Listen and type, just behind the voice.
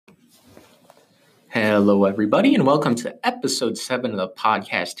Hello, everybody, and welcome to episode 7 of the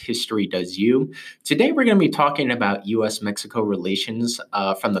podcast History Does You. Today, we're going to be talking about U.S. Mexico relations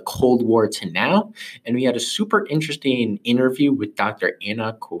from the Cold War to now. And we had a super interesting interview with Dr.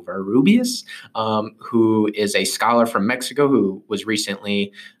 Ana Covarrubias, who is a scholar from Mexico who was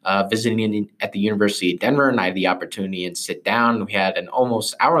recently visiting at the University of Denver. And I had the opportunity to sit down. We had an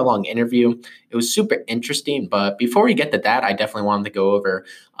almost hour-long interview. It was super interesting. But before we get to that, I definitely wanted to go over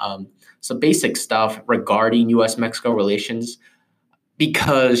some basic stuff regarding U.S.-Mexico relations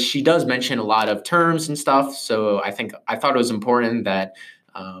because she does mention a lot of terms and stuff. So I thought it was important that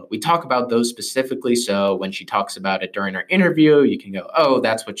we talk about those specifically. So when she talks about it during our interview, you can go, oh,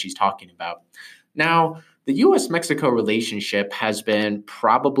 that's what she's talking about. Now, the U.S.-Mexico relationship has been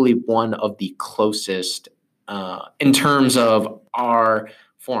probably one of the closest in terms of our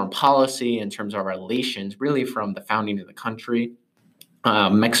foreign policy, in terms of our relations, really from the founding of the country.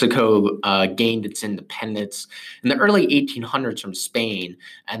 Mexico gained its independence in the early 1800s from Spain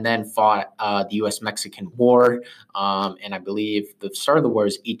and then fought the U.S.-Mexican War. And I believe the start of the war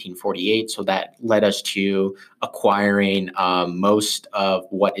is 1848. So that led us to acquiring most of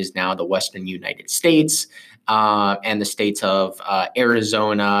what is now the Western United States and the states of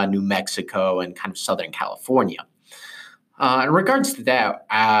Arizona, New Mexico, and kind of Southern California. In regards to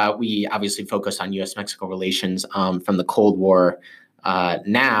that, we obviously focus on U.S.-Mexico relations from the Cold War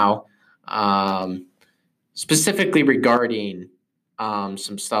now, specifically regarding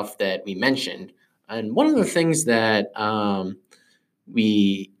some stuff that we mentioned. And one of the things that that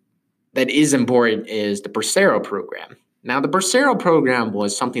is important is the Bracero program. Now, the Bracero program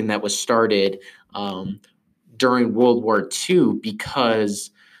was something that was started during World War II because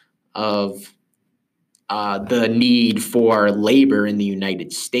of the need for labor in the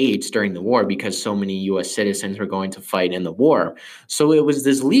United States during the war because so many U.S. citizens were going to fight in the war. So it was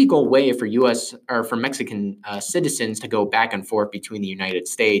this legal way for for Mexican citizens to go back and forth between the United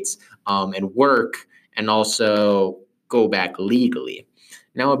States and work and also go back legally.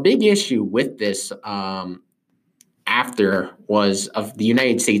 Now, a big issue with this after was of the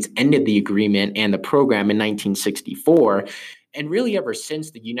United States ended the agreement and the program in 1964. And really, ever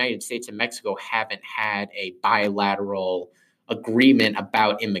since, the United States and Mexico haven't had a bilateral agreement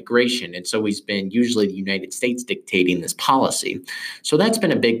about immigration. It's always been usually the United States dictating this policy. So that's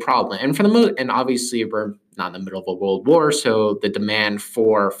been a big problem. And and obviously, we're not in the middle of a world war, so the demand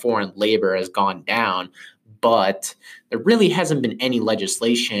for foreign labor has gone down. But there really hasn't been any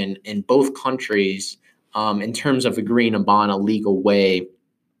legislation in both countries in terms of agreeing upon a legal way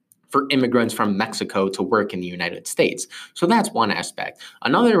for immigrants from Mexico to work in the United States. So that's one aspect.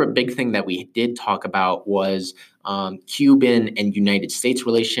 Another big thing that we did talk about was Cuban and United States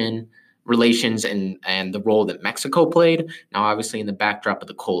relations and the role that Mexico played. Now, obviously, in the backdrop of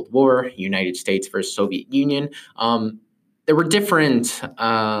the Cold War, United States versus Soviet Union, there were different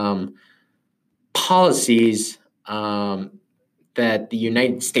policies that the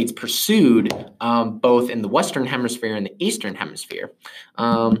United States pursued both in the Western Hemisphere and the Eastern Hemisphere.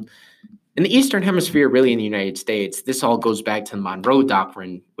 In the Eastern Hemisphere, really in the United States, this all goes back to the Monroe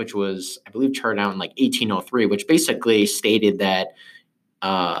Doctrine, which was, I believe, charted out in like 1803, which basically stated that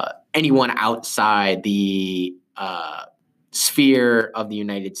anyone outside the sphere of the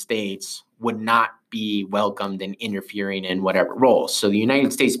United States would not be welcomed in interfering in whatever role. So the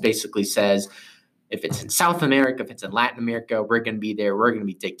United States basically says, if it's in South America, if it's in Latin America, we're going to be there. We're going to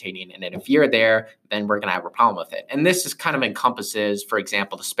be dictating. And then if you're there, then we're going to have a problem with it. And this is kind of encompasses, for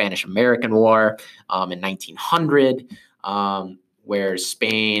example, the Spanish-American War in 1900, where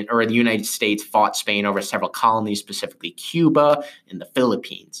Spain or the United States fought Spain over several colonies, specifically Cuba and the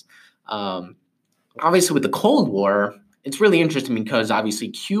Philippines. Obviously, with the Cold War, it's really interesting because obviously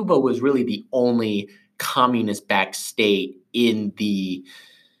Cuba was really the only communist-backed state in the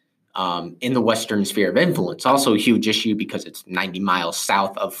Western sphere of influence. Also a huge issue because it's 90 miles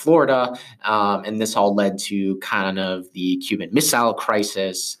south of Florida. And this all led to kind of the Cuban Missile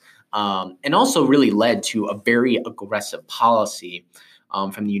Crisis and also really led to a very aggressive policy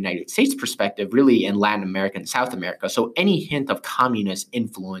from the United States perspective, really in Latin America and South America. So any hint of communist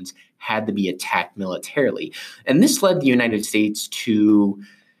influence had to be attacked militarily. And this led the United States to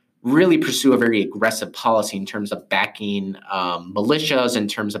really pursue a very aggressive policy in terms of backing militias, in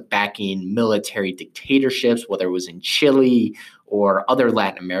terms of backing military dictatorships, whether it was in Chile or other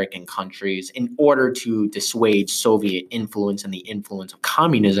Latin American countries, in order to dissuade Soviet influence and the influence of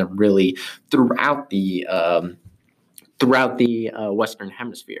communism really throughout the Western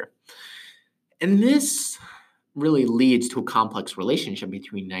Hemisphere. And this really leads to a complex relationship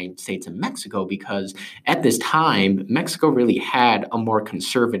between the United States and Mexico, because at this time, Mexico really had a more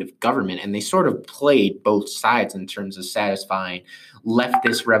conservative government, and they sort of played both sides in terms of satisfying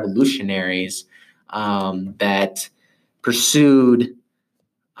leftist revolutionaries that pursued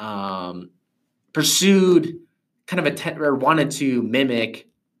pursued kind of or wanted to mimic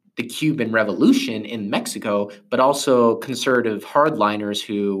the Cuban Revolution in Mexico, but also conservative hardliners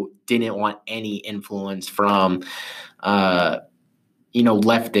who didn't want any influence from,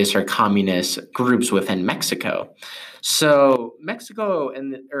 leftist or communist groups within Mexico. So Mexico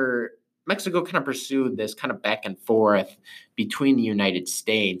kind of pursued this kind of back and forth between the United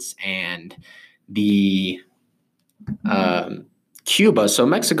States and the Cuba. So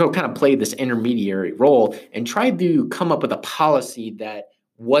Mexico kind of played this intermediary role and tried to come up with a policy that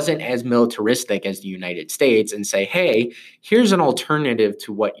wasn't as militaristic as the United States and say, hey, here's an alternative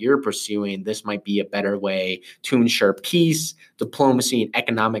to what you're pursuing. This might be a better way to ensure peace, diplomacy, and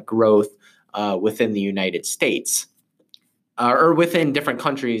economic growth within the United States or within different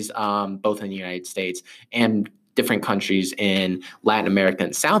countries, both in the United States and different countries in Latin America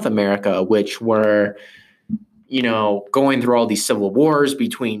and South America, which were going through all these civil wars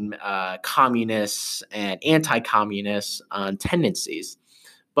between communists and anti-communist tendencies.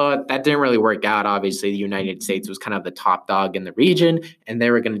 But that didn't really work out. Obviously, the United States was kind of the top dog in the region, and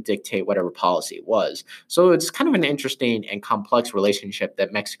they were going to dictate whatever policy it was. So it's kind of an interesting and complex relationship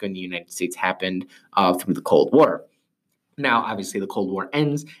that Mexico and the United States happened through the Cold War. Now, obviously, the Cold War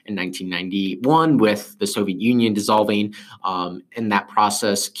ends in 1991 with the Soviet Union dissolving. In that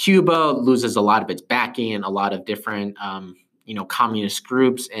process, Cuba loses a lot of its backing, and a lot of different, communist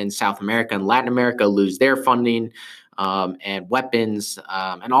groups in South America and Latin America lose their funding and weapons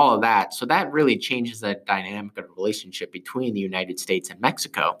and all of that. So that really changes the dynamic of the relationship between the United States and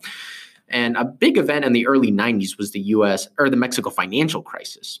Mexico. And a big event in the early 90s was the Mexico financial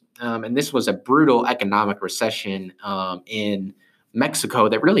crisis. And this was a brutal economic recession in Mexico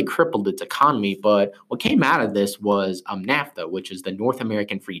that really crippled its economy. But what came out of this was NAFTA, which is the North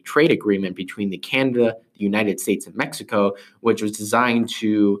American Free Trade Agreement between Canada, the United States, and Mexico, which was designed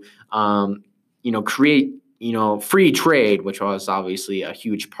to, create free trade, which was obviously a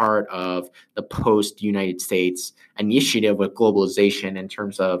huge part of the post-United States initiative with globalization in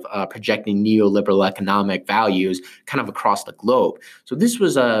terms of projecting neoliberal economic values kind of across the globe. So this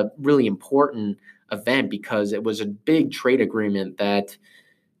was a really important event because it was a big trade agreement that,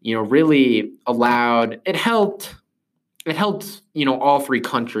 really it helped all three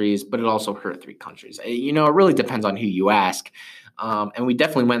countries, but it also hurt three countries. It really depends on who you ask. And we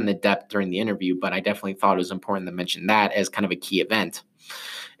definitely went into depth during the interview, but I definitely thought it was important to mention that as kind of a key event.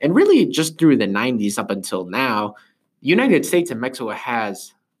 And really just through the 90s up until now, the United States and Mexico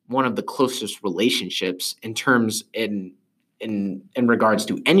has one of the closest relationships in regards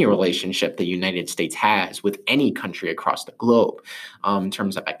to any relationship the United States has with any country across the globe, in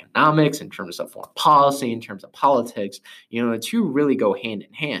terms of economics, in terms of foreign policy, in terms of politics. The two really go hand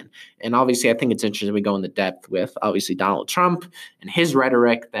in hand. And obviously, I think it's interesting we go into depth with obviously Donald Trump and his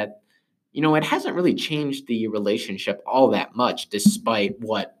rhetoric that, it hasn't really changed the relationship all that much, despite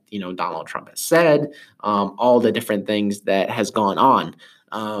what, Donald Trump has said, all the different things that has gone on.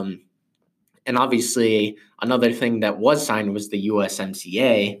 And obviously, another thing that was signed was the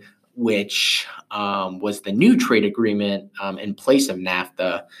USMCA, which was the new trade agreement in place of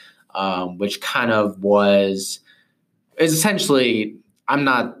NAFTA, which kind of is essentially, I'm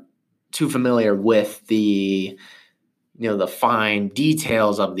not too familiar with the fine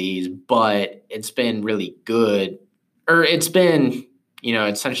details of these, but it's been really good, or it's been,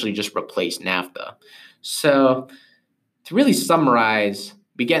 essentially just replaced NAFTA. So to really summarize,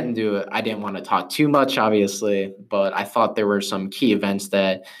 we get into it. I didn't want to talk too much, obviously, but I thought there were some key events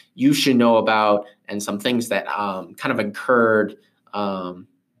that you should know about and some things that kind of occurred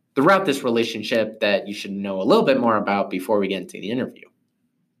throughout this relationship that you should know a little bit more about before we get into the interview.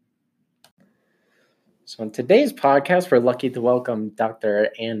 So in today's podcast, we're lucky to welcome Dr.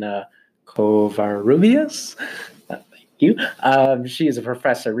 Ana Covarrubias. You. She is a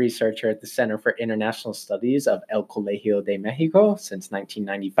professor researcher at the Center for International Studies of El Colegio de Mexico since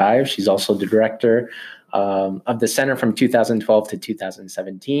 1995. She's also the director of the center from 2012 to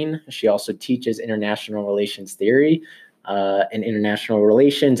 2017. She also teaches international relations theory and international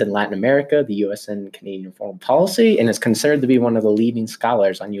relations in Latin America, the U.S. and Canadian foreign policy, and is considered to be one of the leading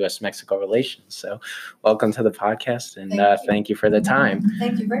scholars on U.S.-Mexico relations. So welcome to the podcast, and thank you for the time.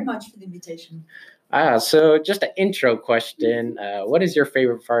 Thank you very much for the invitation. So just an intro question. What is your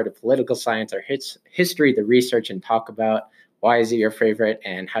favorite part of political science or history to research and talk about? Why is it your favorite?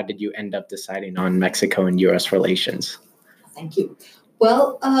 And how did you end up deciding on Mexico and U.S. relations? Thank you.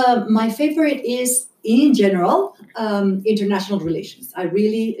 Well, my favorite is, in general, international relations. I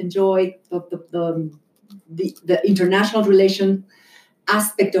really enjoy the international relation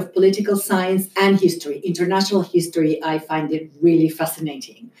aspect of political science and history. International history, I find it really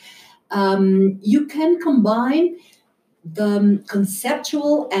fascinating. You can combine the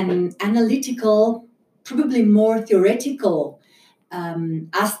conceptual and analytical, probably more theoretical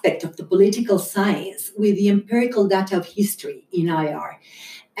aspect of the political science with the empirical data of history in IR.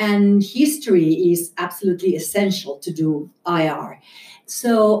 And history is absolutely essential to do IR.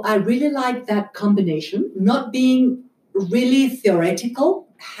 So I really like that combination, not being really theoretical,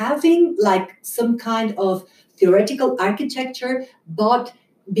 having like some kind of theoretical architecture, but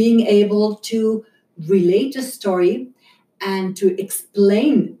being able to relate a story and to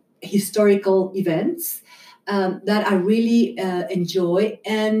explain historical events that I really enjoy.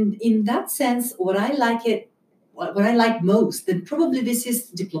 And in that sense, what I like most, and probably this is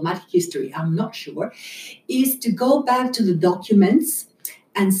diplomatic history, I'm not sure, is to go back to the documents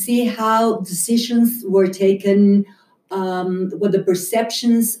and see how decisions were taken, what the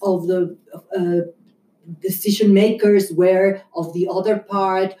perceptions of the decision makers were of the other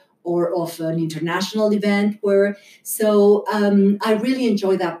part or of an international event were. So I really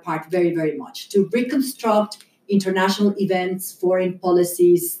enjoy that part very, very much, to reconstruct international events, foreign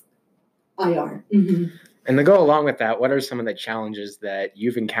policies, IR. Mm-hmm. And to go along with that, what are some of the challenges that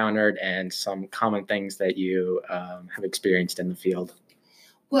you've encountered and some common things that you have experienced in the field?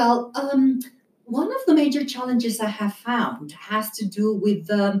 Well, one of the major challenges I have found has to do with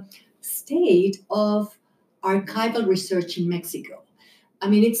the state of archival research in Mexico. I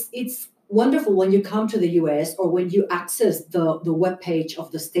mean, it's wonderful when you come to the US or when you access the webpage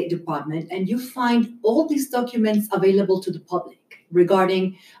of the State Department and you find all these documents available to the public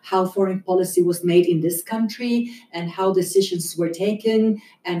regarding how foreign policy was made in this country and how decisions were taken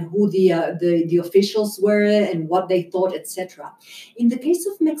and who the officials were and what they thought, etc. In the case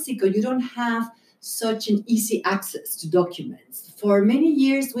of Mexico, you don't have such an easy access to documents. For many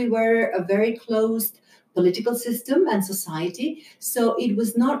years, we were a very closed political system and society, so it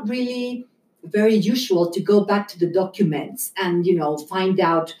was not really very usual to go back to the documents and find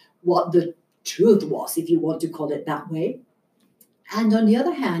out what the truth was, if you want to call it that way. And on the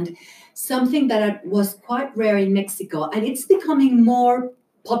other hand, something that was quite rare in Mexico, and it's becoming more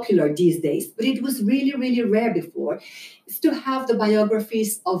popular these days, but it was really, really rare before, is to have the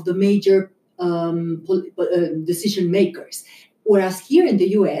biographies of the major decision makers. Whereas here in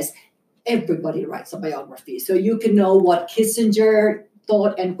the US, everybody writes a biography. So you can know what Kissinger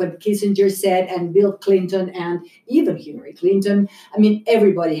thought and what Kissinger said, and Bill Clinton, and even Hillary Clinton. I mean,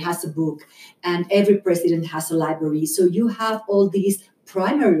 everybody has a book, and every president has a library. So you have all these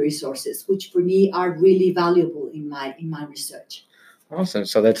primary resources, which for me are really valuable in my research. Awesome.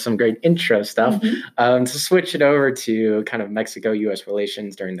 So that's some great intro stuff. Mm-hmm. To switch it over to kind of Mexico-U.S.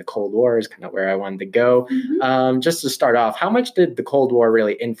 relations during the Cold War is kind of where I wanted to go. Mm-hmm. Just to start off, how much did the Cold War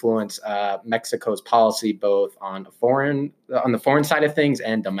really influence Mexico's policy, both on the foreign side of things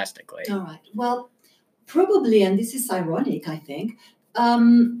and domestically? All right. Well, probably, and this is ironic, I think,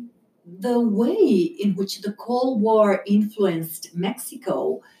 the way in which the Cold War influenced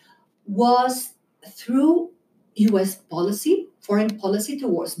Mexico was through U.S. policy, foreign policy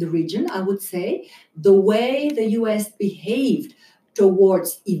towards the region, I would say. The way the U.S. behaved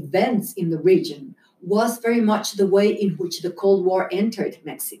towards events in the region was very much the way in which the Cold War entered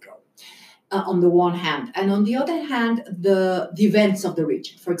Mexico, on the one hand. And on the other hand, the events of the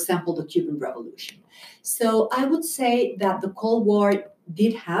region, for example, the Cuban Revolution. So I would say that the Cold War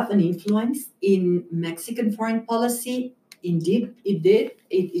did have an influence in Mexican foreign policy. Indeed, it did.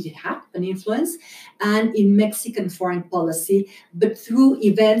 It had an influence, and in Mexican foreign policy, but through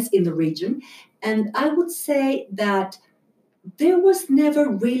events in the region. And I would say that there was never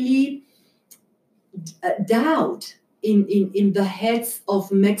really a doubt in the heads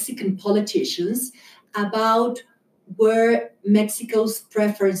of Mexican politicians about where Mexico's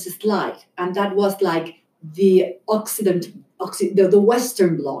preferences lie. And that was like the the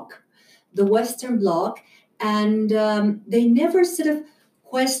Western Bloc. The Western Bloc. And they never sort of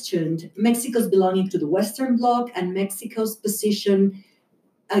questioned Mexico's belonging to the Western Bloc and Mexico's position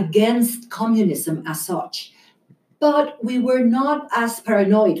against communism as such. But we were not as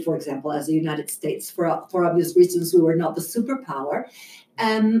paranoid, for example, as the United States. For obvious reasons, we were not the superpower.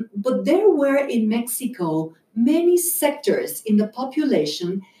 But there were in Mexico many sectors in the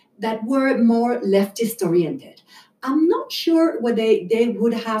population that were more leftist oriented. I'm not sure whether they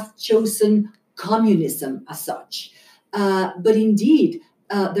would have chosen communism as such. But indeed,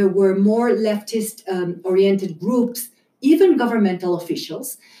 there were more leftist oriented groups, even governmental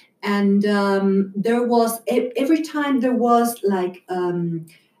officials. And there was, every time there was like an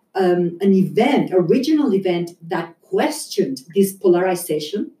event, a regional event that questioned this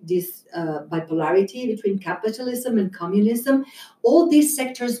polarization, this bipolarity between capitalism and communism, all these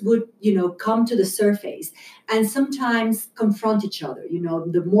sectors would, come to the surface and sometimes confront each other.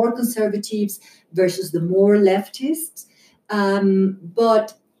 The more conservatives versus the more leftists.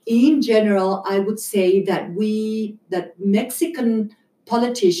 But in general, I would say that Mexican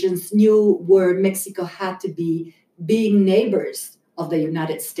politicians knew where Mexico had to be, being neighbors of the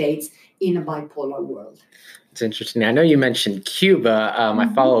United States in a bipolar world. It's interesting. I know you mentioned Cuba. My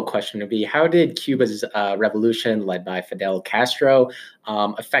follow-up question would be, how did Cuba's revolution led by Fidel Castro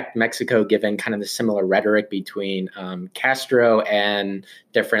affect Mexico, given kind of the similar rhetoric between Castro and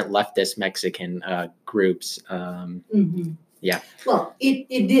different leftist Mexican groups? Yeah. Well,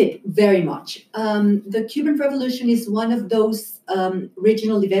 it did very much. The Cuban Revolution is one of those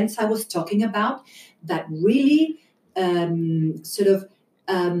regional events I was talking about that really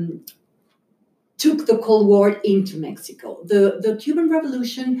took the Cold War into Mexico. The Cuban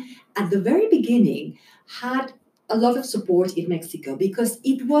Revolution at the very beginning had a lot of support in Mexico because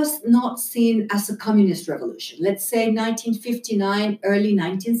it was not seen as a communist revolution. Let's say 1959, early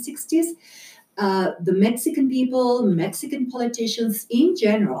 1960s, the Mexican people, Mexican politicians in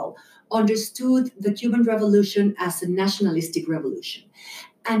general, understood the Cuban Revolution as a nationalistic revolution.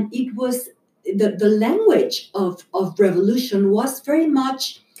 And it was the language of revolution was very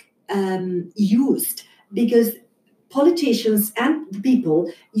much used because politicians and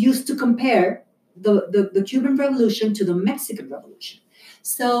people used to compare the Cuban Revolution to the Mexican Revolution.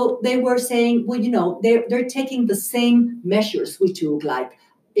 So they were saying, well, they're taking the same measures we took, like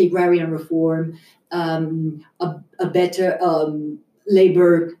agrarian reform, a better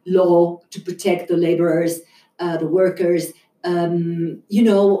labor law to protect the laborers, the workers,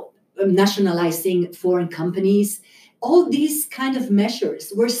 nationalizing foreign companies. All these kind of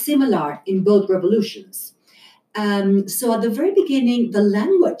measures were similar in both revolutions. So at the very beginning, the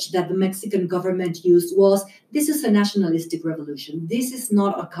language that the Mexican government used was, this is a nationalistic revolution. This is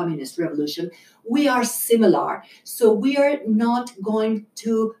not a communist revolution. We are similar. So we are not going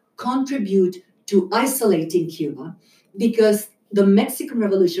to contribute to isolating Cuba because the Mexican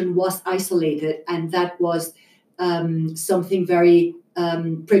Revolution was isolated, and that was something very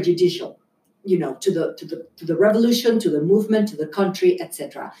prejudicial, to the revolution, to the movement, to the country,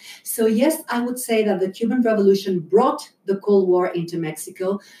 etc. So yes, I would say that the Cuban Revolution brought the Cold War into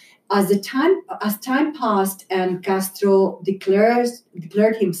Mexico. As time passed and Castro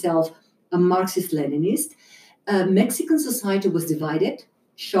declared himself a Marxist-Leninist, Mexican society was divided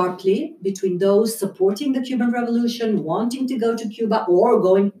sharply between those supporting the Cuban Revolution, wanting to go to Cuba or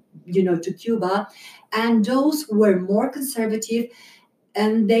going, to Cuba, and those who were more conservative.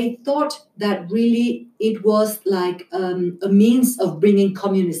 And they thought that really it was like a means of bringing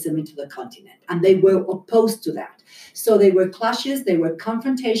communism into the continent. And they were opposed to that. So there were clashes, there were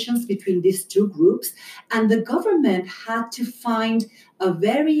confrontations between these two groups. And the government had to find a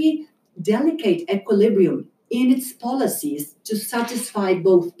very delicate equilibrium in its policies to satisfy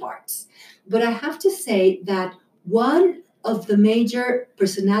both parts. But I have to say that one of the major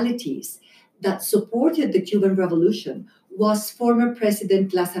personalities that supported the Cuban Revolution was former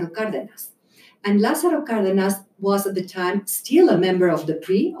President Lázaro Cárdenas. And Lázaro Cárdenas was at the time still a member of the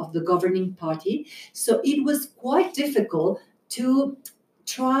PRI, of the governing party. So it was quite difficult to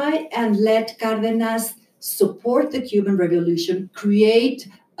try and let Cárdenas support the Cuban Revolution, create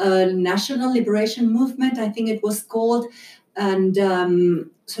a national liberation movement, I think it was called, and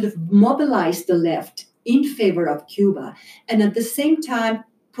sort of mobilize the left in favor of Cuba. And at the same time,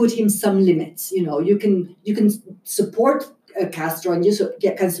 put him some limits. You can support Castro and you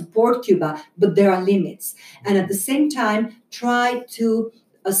can support Cuba, but there are limits. And at the same time, try to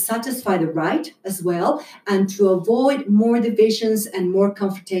satisfy the right as well, and to avoid more divisions and more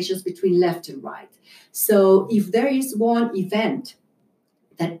confrontations between left and right. So if there is one event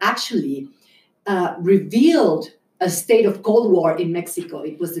that actually revealed a state of Cold War in Mexico,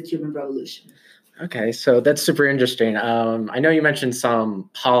 it was the Cuban Revolution. Okay, so that's super interesting. I know you mentioned some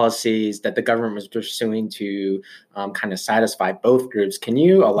policies that the government was pursuing to kind of satisfy both groups. Can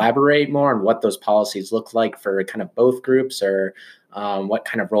you elaborate more on what those policies look like for kind of both groups, or what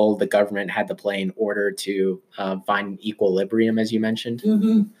kind of role the government had to play in order to find equilibrium, as you mentioned?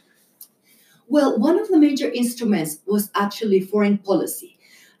 Mm-hmm. Well, one of the major instruments was actually foreign policy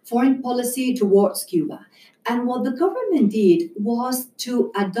towards Cuba. And what the government did was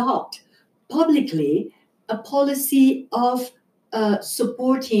to adopt publicly a policy of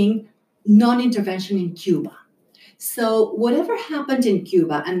supporting non-intervention in Cuba. So whatever happened in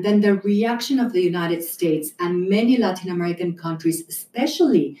Cuba, and then the reaction of the United States and many Latin American countries,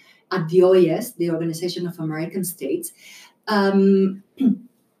 especially at the OAS, the Organization of American States,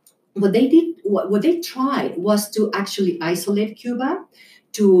 what they tried was to actually isolate Cuba,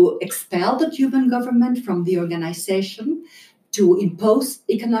 to expel the Cuban government from the organization, to impose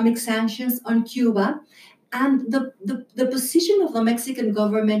economic sanctions on Cuba. And the position of the Mexican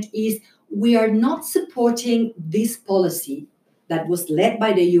government is, we are not supporting this policy that was led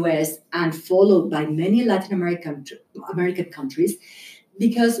by the US and followed by many Latin American countries,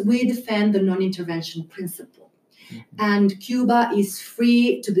 because we defend the non-intervention principle. And Cuba is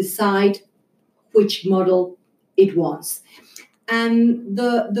free to decide which model it wants. And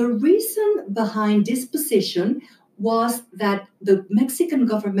the reason behind this position was that the Mexican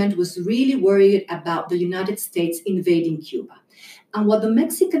government was really worried about the United States invading Cuba. And what the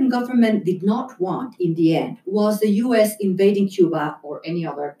Mexican government did not want in the end was the US invading Cuba, or any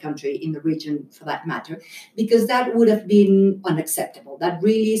other country in the region for that matter, because that would have been unacceptable. That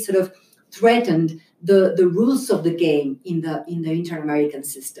really sort of threatened the rules of the game in the inter-American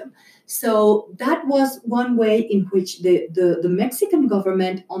system. So that was one way in which the Mexican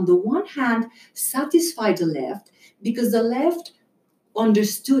government, on the one hand, satisfied the left, because the left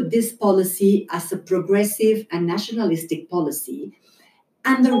understood this policy as a progressive and nationalistic policy.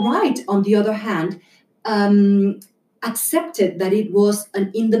 And the right, on the other hand, accepted that it was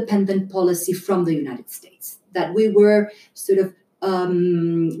an independent policy from the United States, that we were sort of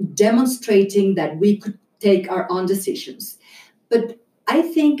demonstrating that we could take our own decisions. But I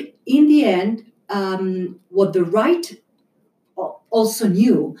think in the end, what the right also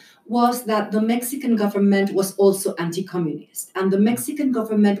knew was that the Mexican government was also anti-communist. And the Mexican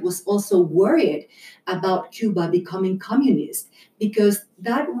government was also worried about Cuba becoming communist, because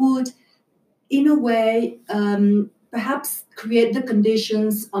that would, in a way, perhaps create the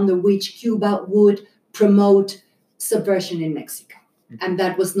conditions under which Cuba would promote subversion in Mexico. And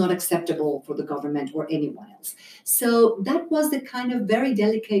that was not acceptable for the government or anyone else. So that was the kind of very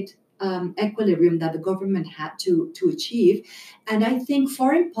delicate equilibrium that the government had to achieve. And I think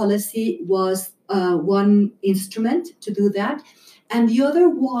foreign policy was one instrument to do that. And the other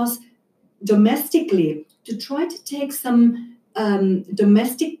was domestically to try to take some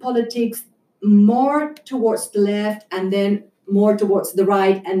domestic politics more towards the left and then more towards the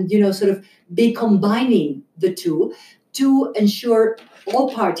right, and sort of be combining the two to ensure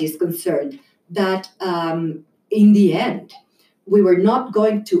all parties concerned that in the end we were not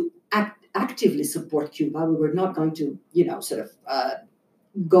going to actively support Cuba. We were not going to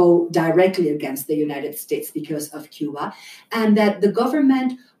go directly against the United States because of Cuba, and that the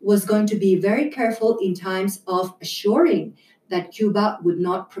government was going to be very careful in times of assuring that Cuba would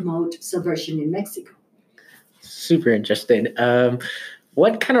not promote subversion in Mexico. Super interesting.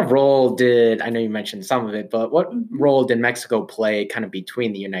 What kind of role I know you mentioned some of it, but what role did Mexico play kind of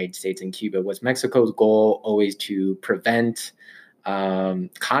between the United States and Cuba? Was Mexico's goal always to prevent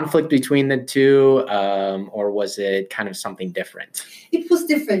conflict between the two, or was it kind of something different? It was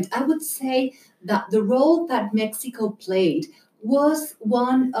different. I would say that the role that Mexico played was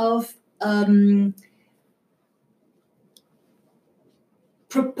one of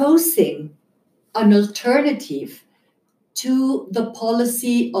proposing an alternative to the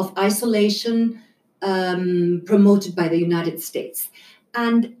policy of isolation promoted by the United States.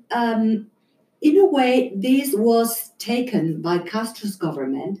 And in a way, this was taken by Castro's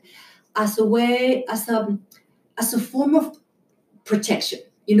government as a form of protection.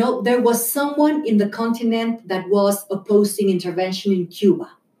 There was someone in the continent that was opposing intervention in Cuba,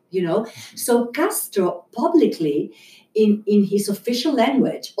 So Castro publicly, in his official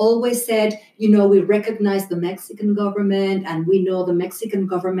language, always said, we recognize the Mexican government, and we know the Mexican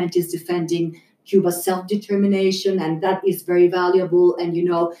government is defending Cuba's self-determination, and that is very valuable. And,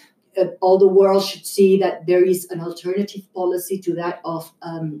 all the world should see that there is an alternative policy to that of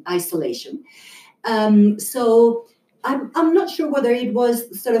isolation. So I'm not sure whether it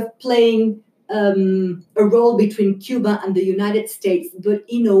was sort of playing a role between Cuba and the United States, but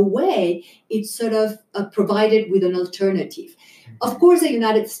in a way, it sort of provided with an alternative. Of course, the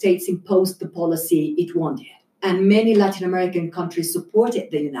United States imposed the policy it wanted, and many Latin American countries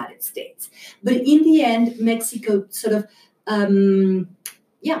supported the United States. But in the end, Mexico sort of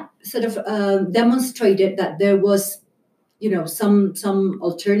demonstrated that there was, some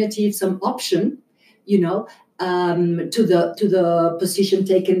alternative, some option, to the position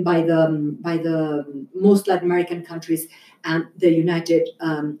taken by the most Latin American countries and the United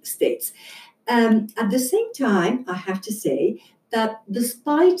States. At the same time, I have to say that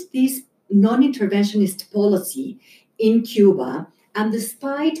despite this non-interventionist policy in Cuba, and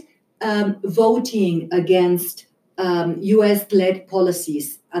despite voting against US-led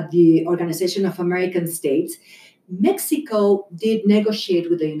policies at the Organization of American States, Mexico did negotiate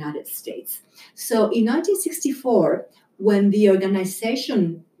with the United States. So in 1964, when the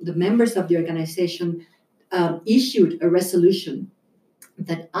members of the organization issued a resolution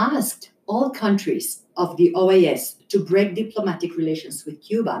that asked all countries of the OAS to break diplomatic relations with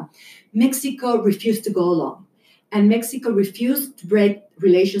Cuba, Mexico refused to go along. And Mexico refused to break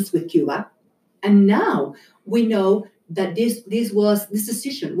relations with Cuba. And now we know that this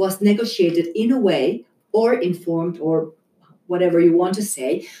decision was negotiated in a way, or informed, or whatever you want to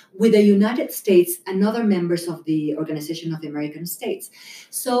say, with the United States and other members of the Organization of the American States.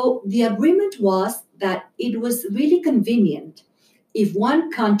 So the agreement was that it was really convenient if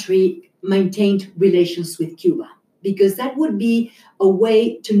one country maintained relations with Cuba, because that would be a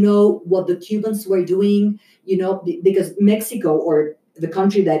way to know what the Cubans were doing, because Mexico, or the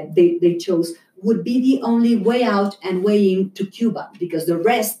country that they chose, would be the only way out and way in to Cuba, because the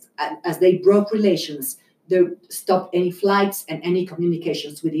rest, as they broke relations, they stopped any flights and any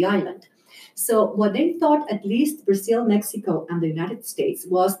communications with the island. So what they thought, at least Brazil, Mexico, and the United States,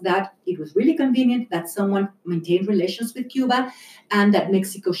 was that it was really convenient that someone maintained relations with Cuba and that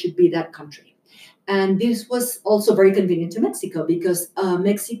Mexico should be that country. And this was also very convenient to Mexico, because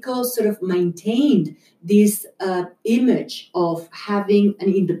Mexico sort of maintained this image of having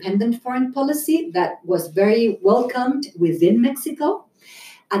an independent foreign policy that was very welcomed within Mexico.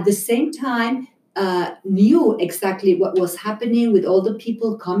 At the same time, knew exactly what was happening with all the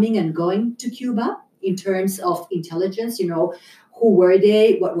people coming and going to Cuba in terms of intelligence, who were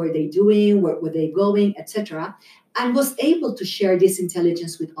they, what were they doing, where were they going, etc., and was able to share this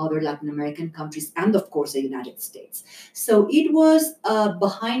intelligence with other Latin American countries and, of course, the United States. So it was a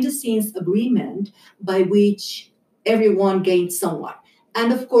behind-the-scenes agreement by which everyone gained somewhat.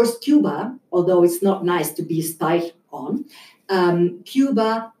 And, of course, Cuba, although it's not nice to be spied on,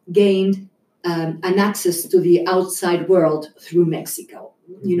 Cuba gained an access to the outside world through Mexico.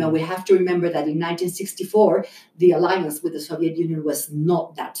 We have to remember that in 1964, the alliance with the Soviet Union was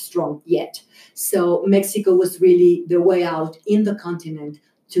not that strong yet. So Mexico was really the way out in the continent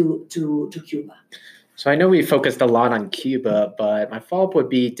to Cuba. So I know we focused a lot on Cuba, but my follow-up would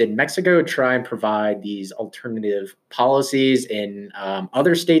be, did Mexico try and provide these alternative policies in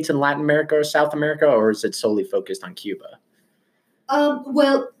other states in Latin America or South America, or is it solely focused on Cuba?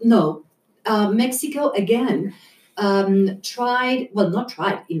 Well, no. Mexico, again, in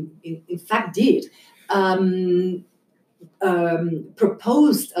fact did,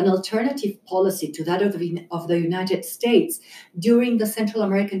 proposed an alternative policy to that of the United States during the Central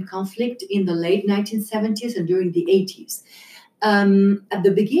American conflict in the late 1970s and during the 80s. At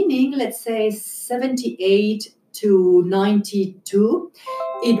the beginning, let's say 78 to 92,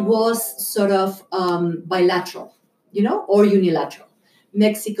 it was sort of bilateral, or unilateral.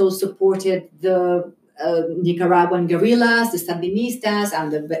 Mexico supported the Nicaraguan guerrillas, the Sandinistas,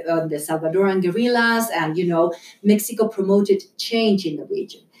 and the Salvadoran guerrillas, and Mexico promoted change in the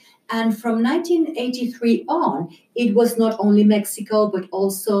region. And from 1983 on, it was not only Mexico but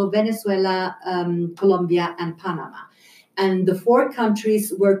also Venezuela, Colombia, and Panama. And the four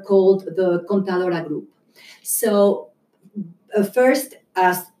countries were called the Contadora Group. So first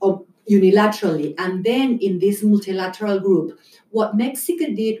as unilaterally, and then in this multilateral group, what Mexico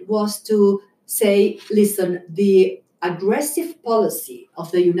did was to say, listen, the aggressive policy of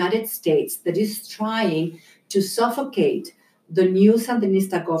the United States that is trying to suffocate the new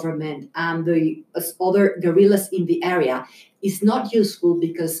Sandinista government and the other guerrillas in the area is not useful,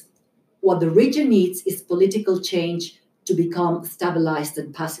 because what the region needs is political change to become stabilized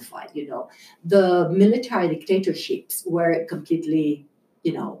and pacified. The military dictatorships were completely,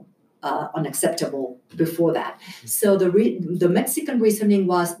 unacceptable before that. So the Mexican reasoning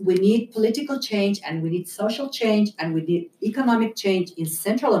was, we need political change and we need social change and we need economic change in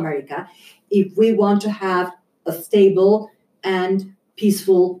Central America if we want to have a stable and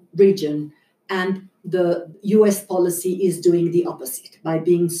peaceful region. And the US policy is doing the opposite by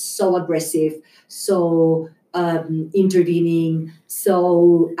being so aggressive, so intervening,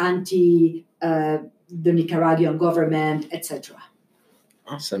 so anti the Nicaraguan government, etc.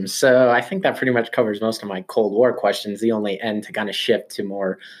 Awesome. So I think that pretty much covers most of my Cold War questions. The only end to kind of shift to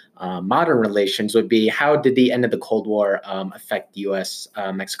more modern relations would be, how did the end of the Cold War affect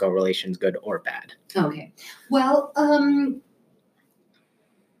U.S.-Mexico relations, good or bad? Okay. Well,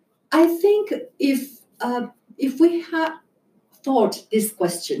 I think if we have, thought this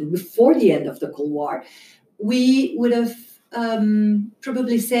question before the end of the Cold War, we would have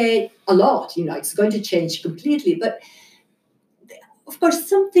probably say a lot, it's going to change completely. But of course,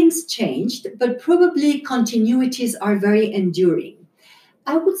 some things changed, but probably continuities are very enduring.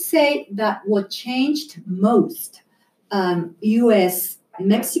 I would say that what changed most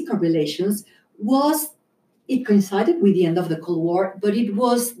US-Mexico relations was, it coincided with the end of the Cold War, but it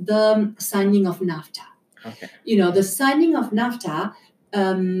was the signing of NAFTA. Okay. The signing of NAFTA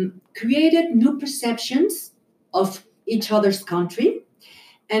created new perceptions of each other's country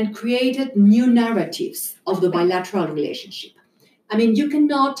and created new narratives of the bilateral relationship. I mean, you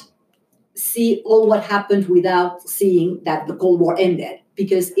cannot see all what happened without seeing that the Cold War ended,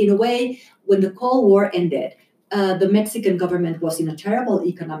 because in a way, when the Cold War ended, the Mexican government was in a terrible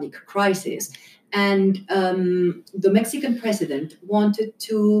economic crisis, and the Mexican president wanted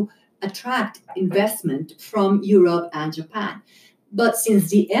to attract investment from Europe and Japan. But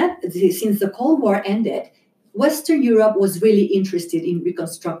since the Cold War ended, Western Europe was really interested in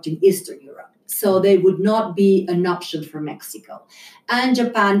reconstructing Eastern Europe. So they would not be an option for Mexico. And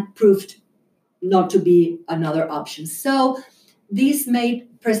Japan proved not to be another option. So this made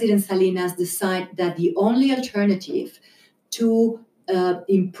President Salinas decide that the only alternative to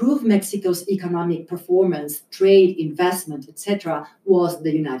improve Mexico's economic performance, trade, investment, etc., was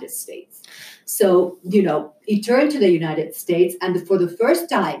the United States. So, he turned to the United States, and for the first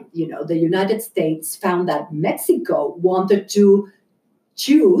time, the United States found that Mexico wanted to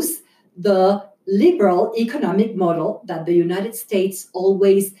choose the liberal economic model that the United States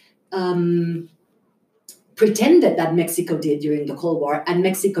always pretended that Mexico did during the Cold War, and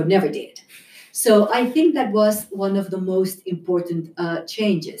Mexico never did. So I think that was one of the most important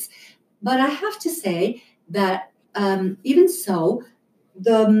changes. But I have to say that even so,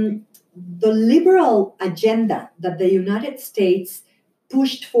 the liberal agenda that the United States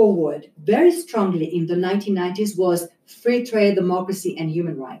pushed forward very strongly in the 1990s was free trade, democracy, and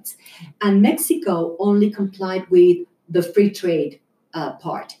human rights. And Mexico only complied with the free trade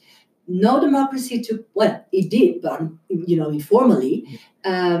part. No democracy it did, but informally.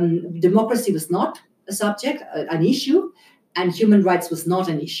 Democracy was not a subject, an issue, and human rights was not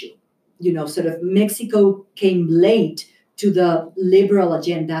an issue. Sort of Mexico came late to the liberal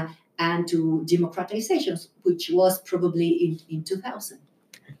agenda and to democratization, which was probably in 2000.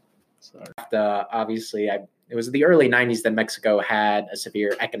 So obviously, it was the early 90s that Mexico had a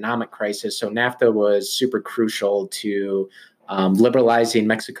severe economic crisis. So NAFTA was super crucial to liberalizing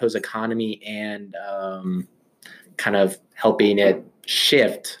Mexico's economy and kind of helping it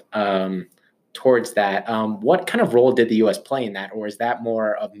shift towards that. What kind of role did the U.S. play in that? Or is that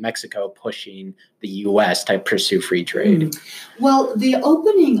more of Mexico pushing the U.S. to pursue free trade? Well, the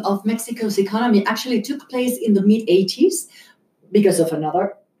opening of Mexico's economy actually took place in the mid-'80s because of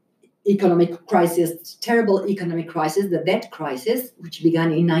another economic crisis, terrible economic crisis, the debt crisis, which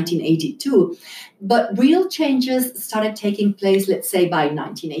began in 1982. But real changes started taking place, let's say, by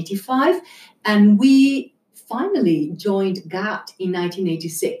 1985, and we finally joined GATT in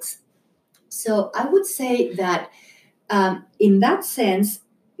 1986. So I would say that in that sense,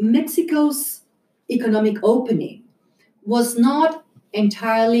 Mexico's economic opening was not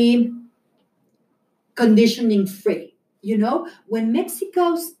entirely conditioning free. When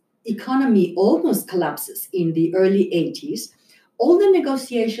Mexico's economy almost collapses in the early 80s, all the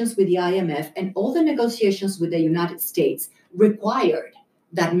negotiations with the IMF and all the negotiations with the United States required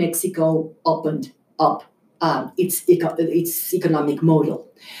that Mexico opened up its economic model.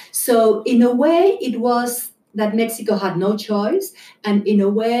 So in a way, it was that Mexico had no choice, and in a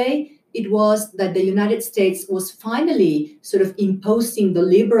way, it was that the United States was finally sort of imposing the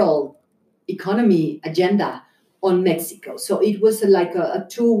liberal economy agenda on Mexico. So it was like a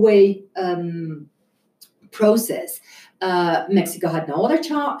two-way process. Mexico had no other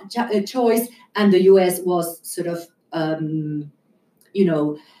choice, and the U.S. was sort of,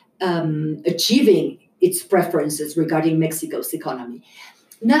 achieving its preferences regarding Mexico's economy.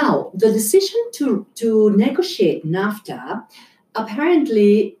 Now, the decision to negotiate NAFTA,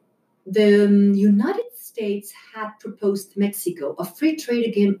 apparently the United States had proposed Mexico a free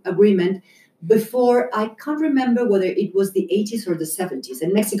trade agreement before, I can't remember whether it was the 80s or the 70s.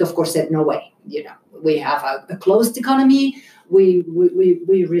 And Mexico, of course, said, no way. We have a closed economy. We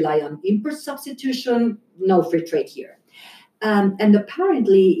rely on import substitution. No free trade here. And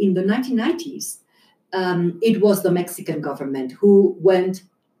apparently in the 1990s, it was the Mexican government who went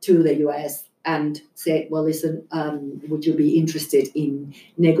to the U.S. and said, well, listen, would you be interested in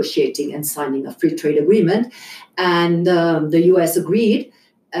negotiating and signing a free trade agreement? And the U.S. agreed.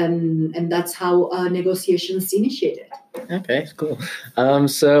 And that's how negotiations initiated. Okay, cool.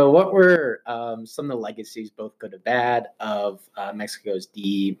 So what were some of the legacies, both good and bad, of Mexico's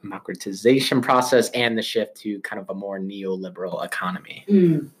democratization process and the shift to kind of a more neoliberal economy?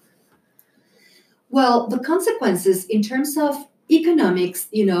 Well, the consequences in terms of economics,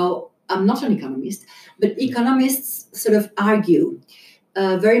 I'm not an economist, but economists sort of argue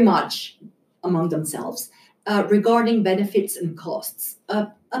very much among themselves regarding benefits and costs.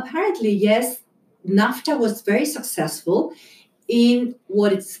 Apparently, yes, NAFTA was very successful in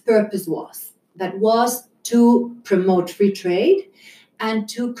what its purpose was. That was to promote free trade and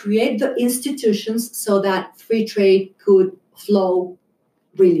to create the institutions so that free trade could flow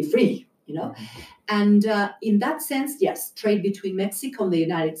really free, And in that sense, yes, trade between Mexico and the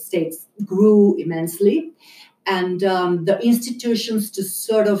United States grew immensely. And the institutions to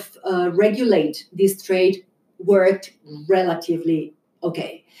sort of regulate this trade worked relatively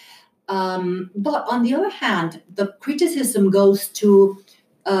okay. But on the other hand, the criticism goes to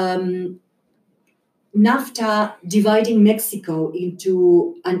NAFTA dividing Mexico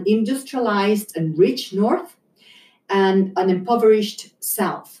into an industrialized and rich north and an impoverished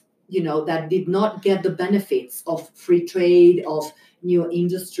south, that did not get the benefits of free trade, of new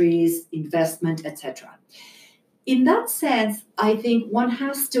industries, investment, etc. In that sense, I think one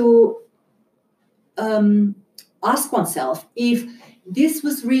has to ask oneself if this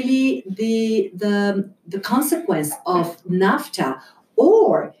was really the consequence of NAFTA,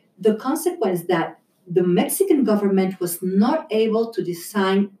 or the consequence that the Mexican government was not able to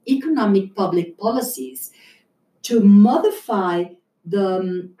design economic public policies to modify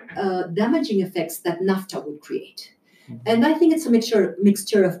the damaging effects that NAFTA would create. And I think it's a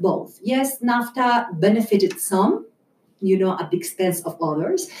mixture of both. Yes, NAFTA benefited some, at the expense of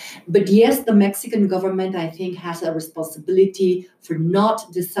others. But yes, the Mexican government, I think, has a responsibility for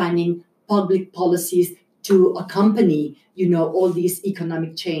not designing public policies to accompany, all this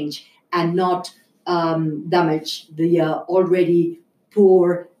economic change and not damage the already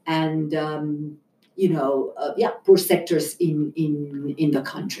poor and poor sectors in the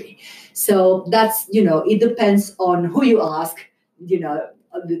country. So that's, it depends on who you ask,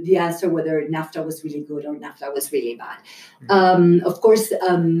 the answer whether NAFTA was really good or NAFTA was really bad. Of course,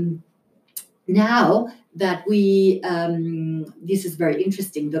 now that this is very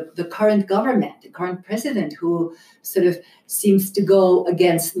interesting, the current government, the current president, who sort of seems to go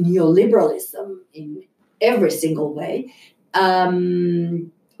against neoliberalism in every single way,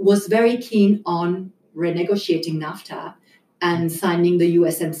 was very keen on renegotiating NAFTA and signing the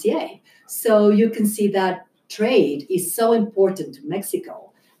USMCA. So you can see that trade is so important to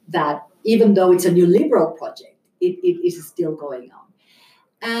Mexico that even though it's a new liberal project, it is still going on.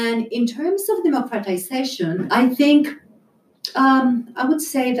 And in terms of democratization, I think I would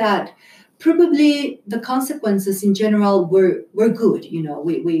say that probably the consequences in general were good.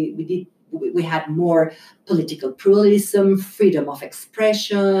 We had more political pluralism, freedom of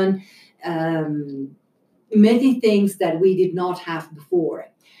expression, many things that we did not have before.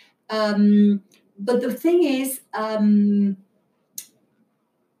 But the thing is,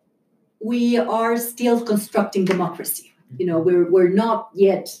 we are still constructing democracy. We're not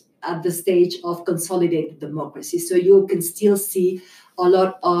yet at the stage of consolidated democracy. So you can still see a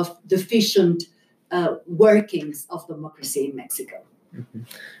lot of deficient workings of democracy in Mexico. Mm-hmm.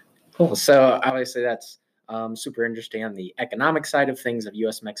 Cool. So obviously that's super interesting on the economic side of things of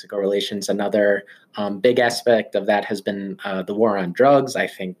U.S.-Mexico relations. Another big aspect of that has been the war on drugs. I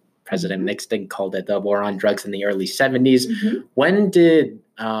think President Nixon called it the war on drugs in the early 70s. Mm-hmm. When did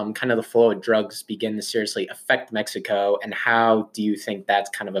kind of the flow of drugs begin to seriously affect Mexico, and how do you think that's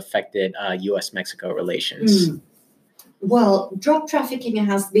kind of affected U.S.-Mexico relations? Well, drug trafficking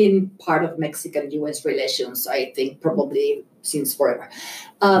has been part of Mexican-U.S. relations, I think, probably since forever.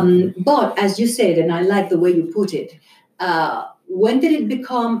 But as you said, and I like the way you put it, when did it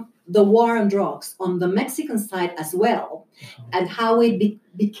become the war on drugs on the Mexican side as well, and how it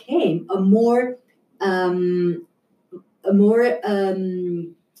became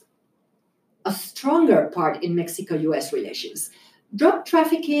a stronger part in Mexico-U.S. relations? Drug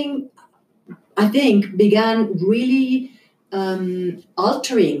trafficking, I think, began really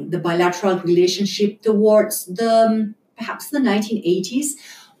altering the bilateral relationship towards perhaps the 1980s,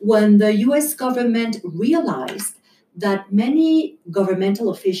 when the U.S. government realized that many governmental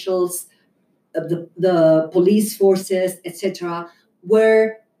officials, the police forces, etc.,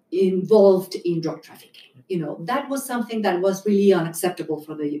 were involved in drug trafficking. That was something that was really unacceptable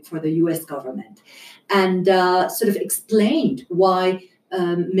for the U.S. government, and sort of explained why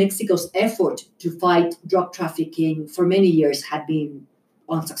Mexico's effort to fight drug trafficking for many years had been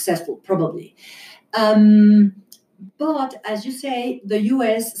unsuccessful, probably. But as you say, the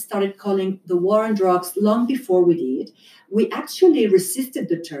US started calling the war on drugs long before we did. We actually resisted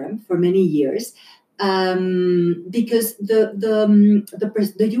the term for many years because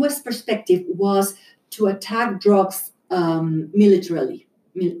the US perspective was to attack drugs militarily,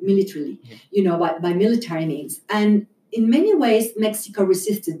 Yeah. by military means. And in many ways, Mexico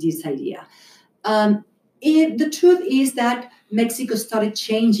resisted this idea. Um, the truth is that Mexico started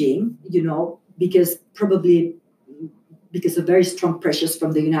changing, because probably because of very strong pressures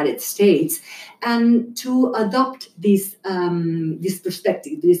from the United States, and to adopt this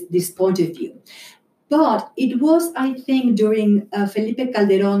perspective, this point of view. But it was, I think, during Felipe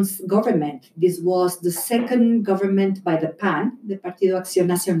Calderon's government. This was the second government by the PAN, the Partido Acción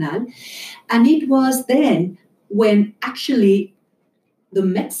Nacional, and it was then when actually the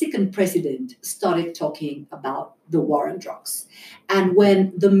Mexican president started talking about the war on drugs. And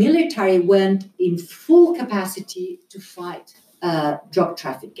when the military went in full capacity to fight drug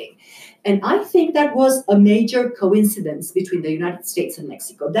trafficking. And I think that was a major coincidence between the United States and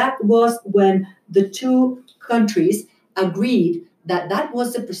Mexico. That was when the two countries agreed that that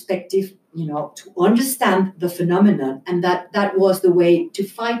was the perspective, to understand the phenomenon, and that was the way to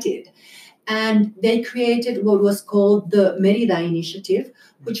fight it. And they created what was called the Merida Initiative,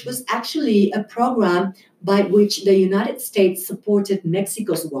 which was actually a program by which the United States supported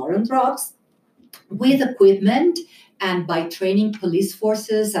Mexico's war on drugs with equipment and by training police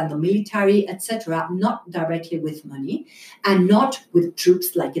forces and the military, etc., not directly with money and not with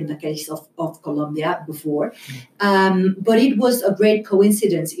troops like in the case of Colombia before. But it was a great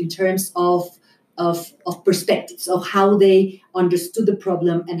coincidence in terms of perspectives of how they understood the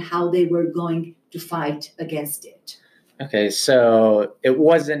problem and how they were going to fight against it. Okay, so it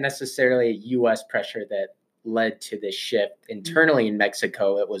wasn't necessarily U.S. pressure that led to this shift internally in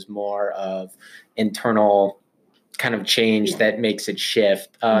Mexico. It was more of internal kind of change that makes it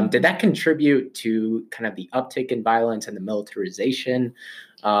shift. Did that contribute to kind of the uptick in violence and the militarization,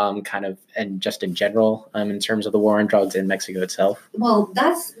 and just in general, in terms of the war on drugs in Mexico itself? Well,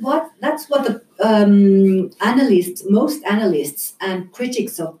 that's what the most analysts and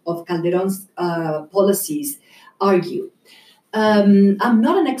critics of Calderon's policies argue. I'm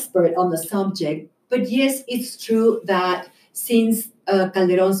not an expert on the subject, but yes, it's true that since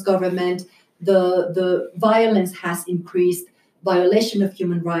Calderon's government, the violence has increased, violation of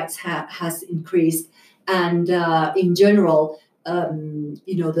human rights has increased, and in general,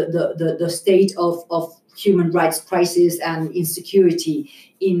 the state of human rights crisis and insecurity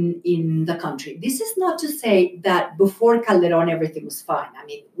in the country. This is not to say that before Calderon everything was fine. I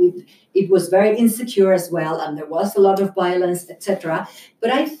mean, it was very insecure as well, and there was a lot of violence, etc. But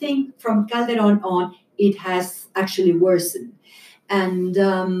I think from Calderon on, it has actually worsened. And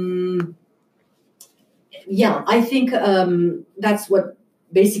I think that's what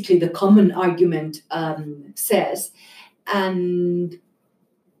basically the common argument says. And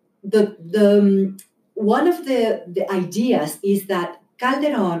the one of the ideas is that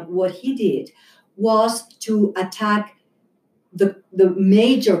Calderon, what he did was to attack the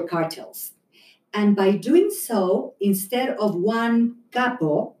major cartels. And by doing so, instead of one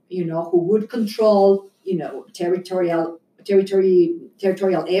capo, who would control, territorial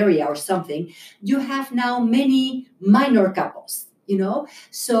area or something, you have now many minor capos,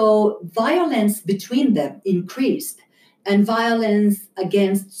 So violence between them increased and violence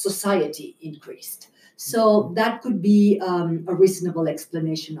against society increased. So that could be a reasonable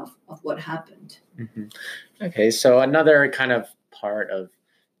explanation of what happened. Mm-hmm. Okay, so another kind of part of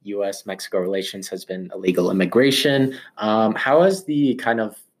U.S.-Mexico relations has been illegal immigration. How has the kind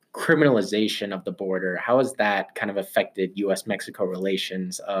of criminalization of the border, how has that kind of affected U.S.-Mexico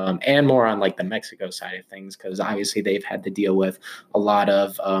relations, and more on like the Mexico side of things? Because obviously they've had to deal with a lot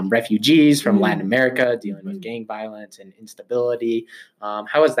of refugees from Latin America, dealing with gang violence and instability.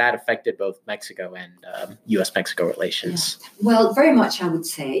 How has that affected both Mexico and U.S.-Mexico relations? Yeah. Well, very much, I would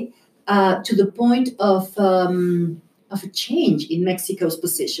say, to the point of a change in Mexico's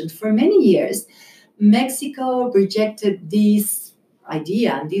position. For many years, Mexico rejected this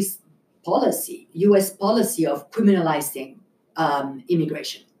idea and this policy, U.S. policy of criminalizing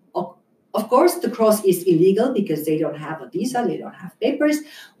immigration. Of course, the cross is illegal because they don't have a visa, they don't have papers,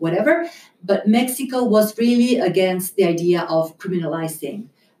 whatever. But Mexico was really against the idea of criminalizing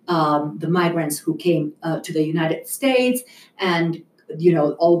the migrants who came to the United States, and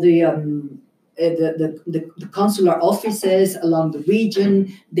all the consular offices along the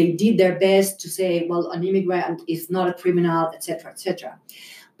region, they did their best to say, well, an immigrant is not a criminal, etc., etc.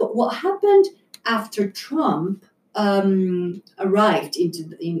 But what happened after Trump arrived into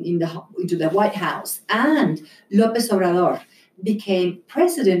the White House and López Obrador became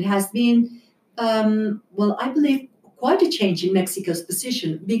president has been, I believe, quite a change in Mexico's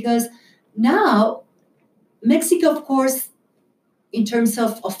position, because now Mexico, of course, in terms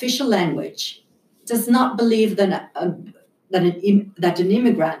of official language, does not believe that an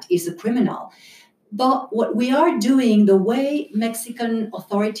immigrant is a criminal. But what we are doing, the way Mexican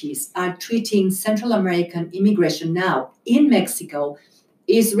authorities are treating Central American immigration now in Mexico,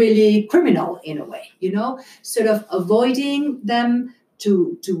 is really criminal in a way, sort of avoiding them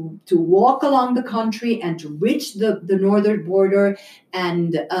to walk along the country and to reach the northern border,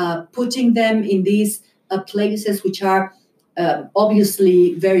 and putting them in these places which are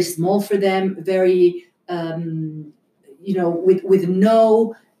obviously very small for them, very, with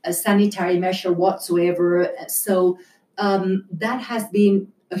no a sanitary measure whatsoever. So that has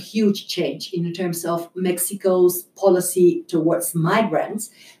been a huge change in terms of Mexico's policy towards migrants,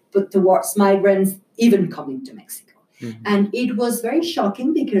 but towards migrants even coming to Mexico. Mm-hmm. And it was very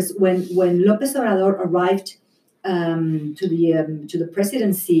shocking, because when López Obrador arrived to the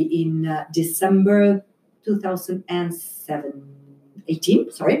presidency in December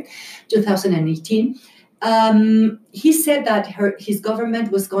 2018, he said that his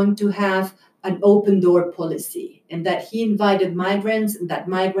government was going to have an open door policy, and that he invited migrants, and that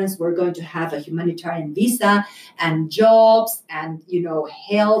migrants were going to have a humanitarian visa and jobs and,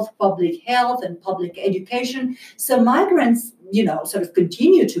 health, public health and public education. So migrants, sort of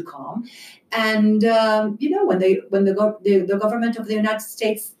continue to come. And, when the government of the United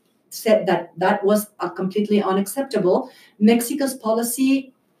States said that was completely unacceptable, Mexico's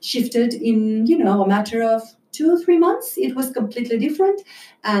policy shifted in, a matter of 2 or 3 months. It was completely different.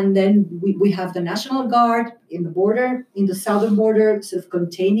 And then we have the National Guard in the border, in the southern border, sort of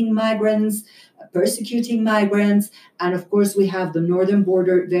containing migrants, persecuting migrants. And of course, we have the northern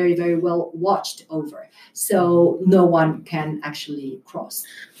border very, very well watched over. So no one can actually cross.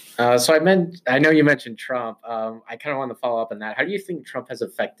 So I know you mentioned Trump. I kind of want to follow up on that. How do you think Trump has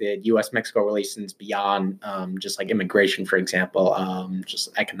affected U.S.-Mexico relations beyond just like immigration, for example, just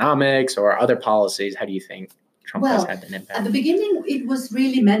economics or other policies? How do you think Trump has had an impact? At the beginning, it was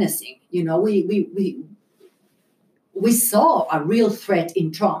really menacing. We saw a real threat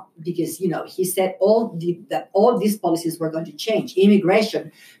in Trump, because he said that all these policies were going to change: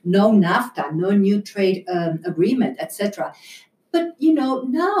 immigration, no NAFTA, no new trade agreement, etc. But,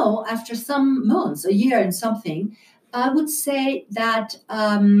 now, after some months, a year and something, I would say that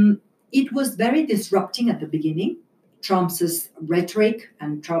it was very disrupting at the beginning, Trump's rhetoric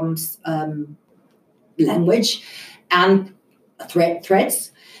and Trump's language and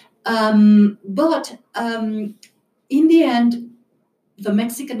threats. But in the end, the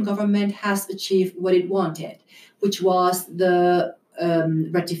Mexican government has achieved what it wanted, which was the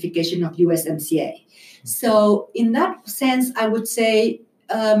ratification of USMCA. So in that sense, I would say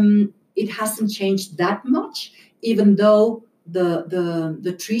it hasn't changed that much, even though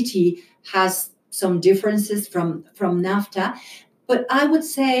the treaty has some differences from NAFTA. But I would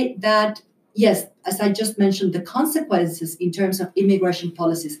say that, yes, as I just mentioned, the consequences in terms of immigration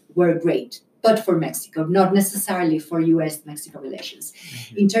policies were great, but for Mexico, not necessarily for U.S.-Mexico relations.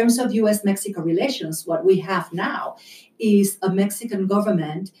 Mm-hmm. In terms of U.S.-Mexico relations, what we have now is a Mexican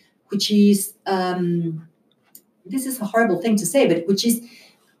government which is, this is a horrible thing to say, but which is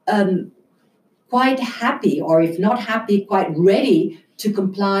quite happy, or if not happy, quite ready to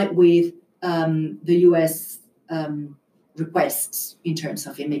comply with the U.S. Requests in terms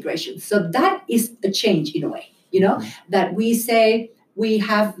of immigration. So that is a change in a way, mm-hmm. that we say we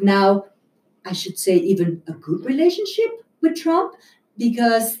have now, I should say, even a good relationship with Trump,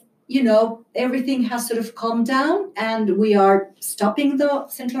 because everything has sort of calmed down and we are stopping the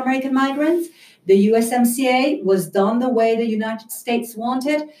Central American migrants. The USMCA was done the way the United States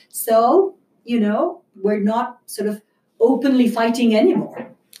wanted. So, we're not sort of openly fighting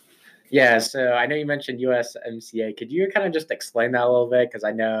anymore. Yeah, so I know you mentioned USMCA. Could you kind of just explain that a little bit? Because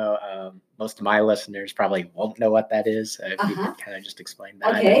I know most of my listeners probably won't know what that is. So if you could kind of just explain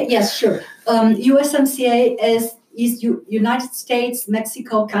that. Okay, yes, sure. USMCA is United States,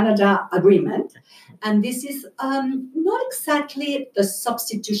 Mexico, Canada agreement. And this is not exactly the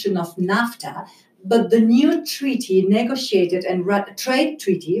substitution of NAFTA, but the new treaty negotiated and free trade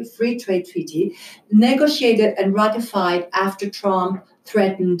treaty, negotiated and ratified after Trump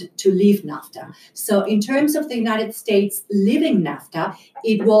threatened to leave NAFTA. So in terms of the United States leaving NAFTA,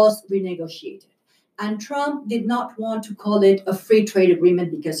 it was renegotiated. And Trump did not want to call it a free trade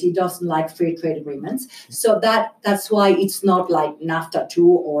agreement because he doesn't like free trade agreements. So that's why it's not like NAFTA 2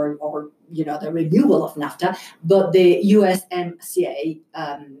 or the renewal of NAFTA, but the USMCA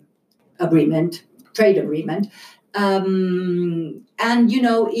trade agreement. And in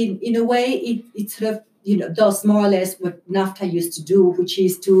a way, it sort of does more or less what NAFTA used to do, which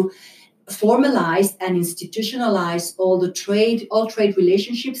is to formalize and institutionalize all trade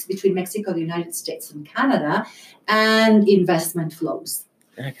relationships between Mexico, the United States, and Canada, and investment flows.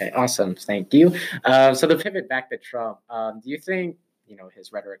 Okay, awesome. Thank you. So to pivot back to Trump, do you think,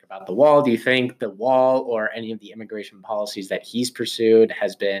 his rhetoric about the wall, do you think the wall or any of the immigration policies that he's pursued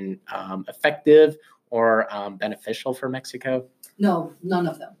has been effective or beneficial for Mexico? No, none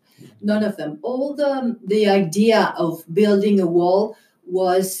of them. None of them. All the idea of building a wall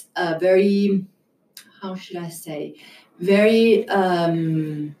was very, how should I say, very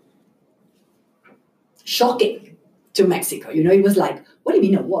shocking to Mexico. It was like, what do you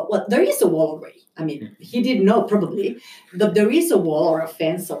mean a wall? Well, there is a wall already. I mean, he didn't know probably, but there is a wall or a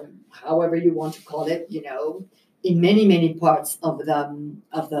fence or however you want to call it, in many, many parts of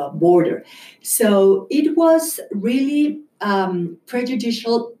the border. So it was really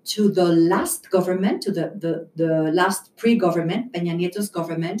prejudicial to the last government, to the last pre-government, Peña Nieto's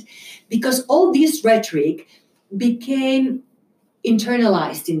government, because all this rhetoric became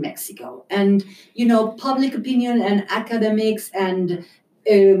internalized in Mexico. And, public opinion and academics and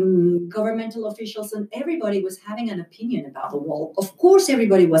governmental officials and everybody was having an opinion about the wall. Of course,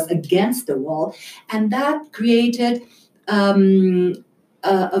 everybody was against the wall. And that created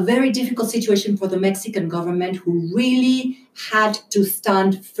a very difficult situation for the Mexican government, who really had to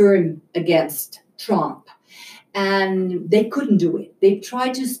stand firm against Trump. And they couldn't do it. They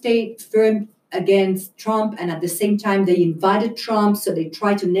tried to stay firm against Trump, and at the same time they invited Trump, so they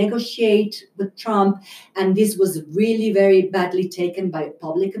tried to negotiate with Trump, and this was really very badly taken by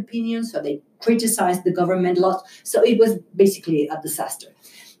public opinion, so they criticized the government a lot. So it was basically a disaster.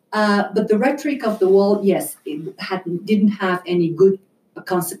 But the rhetoric of the wall, yes, it didn't have any good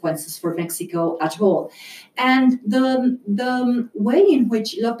consequences for Mexico at all. And the way in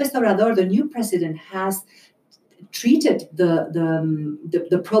which López Obrador, the new president, has treated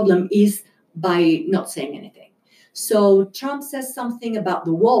the problem is by not saying anything. So Trump says something about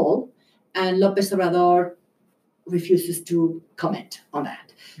the wall, and López Obrador refuses to comment on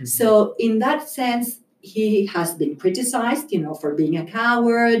that. Mm-hmm. So in that sense, he has been criticized, for being a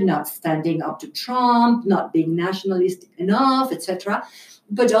coward, not standing up to Trump, not being nationalistic enough, etc.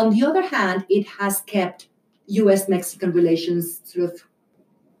 But on the other hand, it has kept U.S.-Mexican relations sort of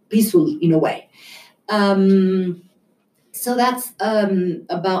peaceful in a way. So that's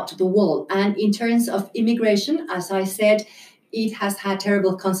about the wall. And in terms of immigration, as I said, it has had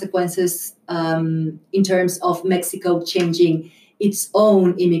terrible consequences in terms of Mexico changing its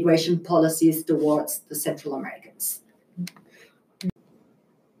own immigration policies towards the Central Americans.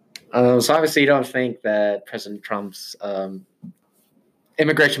 So obviously you don't think that President Trump's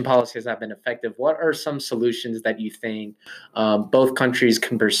immigration policies have been effective. What are some solutions that you think both countries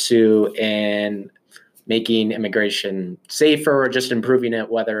can pursue in making immigration safer or just improving it,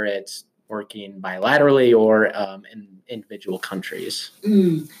 whether it's working bilaterally or in individual countries?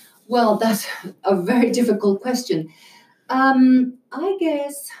 Well, that's a very difficult question. I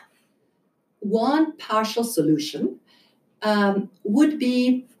guess one partial solution would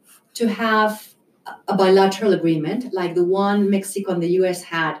be to have a bilateral agreement like the one Mexico and the U.S.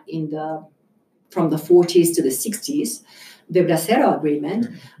 had from the 40s to the 60s, the Bracero Agreement,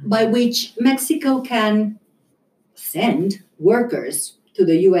 by which Mexico can send workers to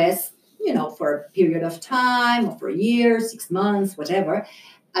the U.S., for a period of time, or for a year, 6 months, whatever,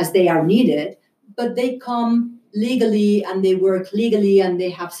 as they are needed, but they come legally and they work legally and they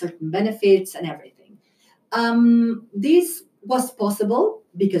have certain benefits and everything. This was possible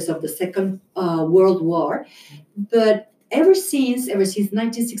because of the Second World War, but ever since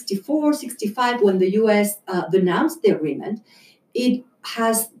 1964, 65, when the U.S. denounced the agreement, it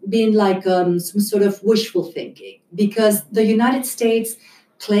has been like some sort of wishful thinking, because the United States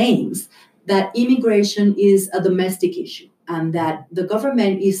claims that immigration is a domestic issue and that the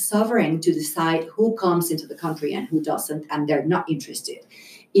government is sovereign to decide who comes into the country and who doesn't, and they're not interested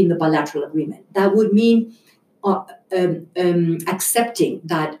in the bilateral agreement. That would mean accepting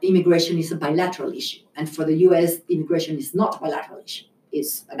that immigration is a bilateral issue, and for the U.S., immigration is not a bilateral issue,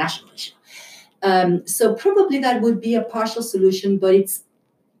 it's a national issue. So probably that would be a partial solution, but it's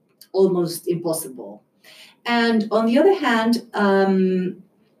almost impossible. And on the other hand,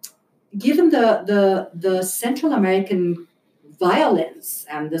 given the Central American violence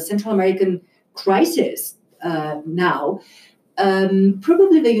and the Central American crisis now,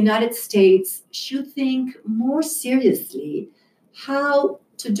 probably the United States should think more seriously how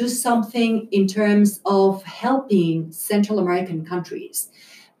to do something in terms of helping Central American countries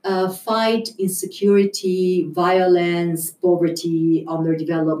fight insecurity, violence, poverty,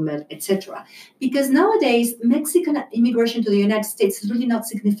 underdevelopment, etc. Because nowadays, Mexican immigration to the United States is really not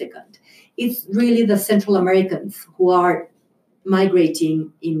significant. It's really the Central Americans who are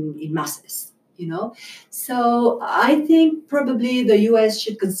migrating in masses, So I think probably the US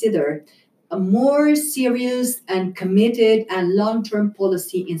should consider a more serious and committed and long-term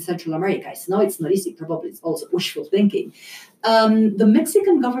policy in Central America. It's not easy, probably it's also wishful thinking. The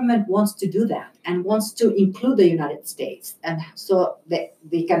Mexican government wants to do that and wants to include the United States. And so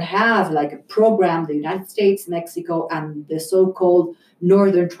they can have like a program, the United States, Mexico, and the so-called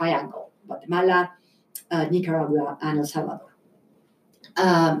Northern Triangle, Guatemala, Nicaragua, and El Salvador.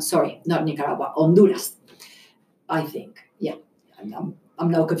 Sorry, not Nicaragua, Honduras, I think. Yeah,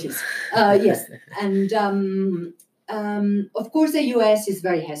 I'm now confused. Yes, and of course the U.S. is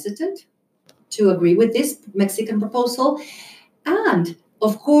very hesitant to agree with this Mexican proposal, and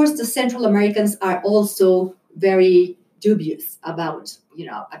of course the Central Americans are also very dubious about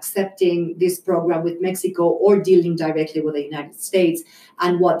accepting this program with Mexico or dealing directly with the United States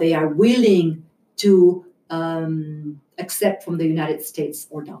and what they are willing to accept from the United States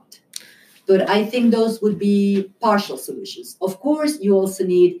or not. But I think those would be partial solutions. Of course, you also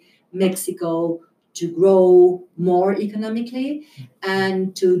need Mexico to grow more economically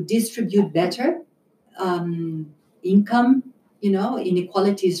and to distribute better income.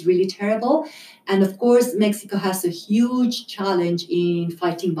 Inequality is really terrible. And of course, Mexico has a huge challenge in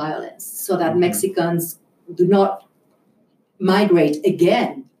fighting violence so that Mexicans do not migrate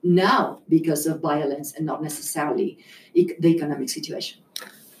again now because of violence and not necessarily the economic situation.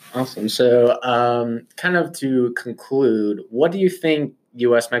 Awesome. So kind of to conclude, what do you think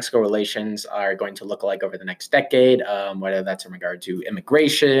U.S.-Mexico relations are going to look like over the next decade, whether that's in regard to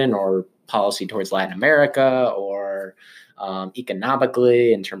immigration or policy towards Latin America or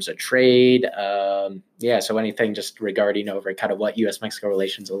economically in terms of trade? So anything just regarding over kind of what U.S.-Mexico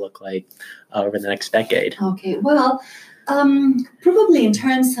relations will look like over the next decade. Okay. Well, probably in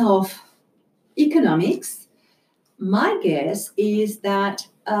terms of economics, my guess is that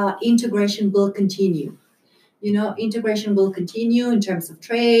integration will continue. Integration will continue in terms of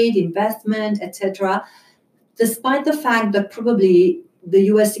trade, investment, etc., despite the fact that probably the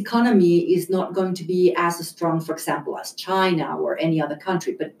U.S. economy is not going to be as strong, for example, as China or any other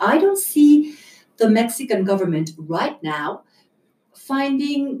country. But I don't see the Mexican government right now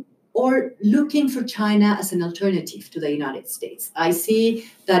finding or looking for China as an alternative to the United States. I see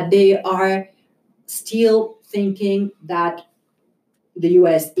that they are still thinking that the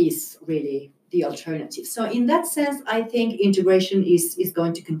U.S. is really the alternative. So in that sense, I think integration is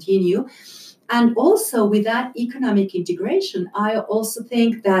going to continue. And also with that economic integration, I also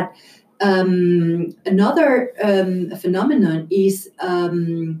think that another phenomenon is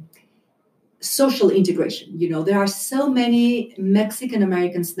social integration. There are so many Mexican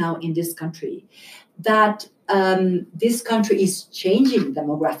Americans now in this country that this country is changing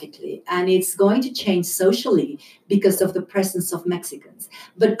demographically, and it's going to change socially because of the presence of Mexicans.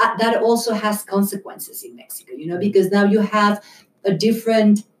 But that also has consequences in Mexico, because now you have a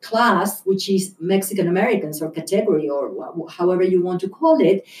different class, which is Mexican Americans or category or however you want to call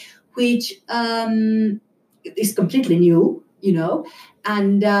it, which is completely new,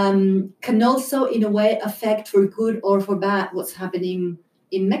 and can also in a way affect for good or for bad what's happening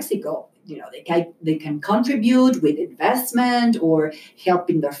in Mexico. They can contribute with investment or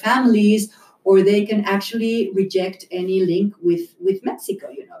helping their families, or they can actually reject any link with Mexico,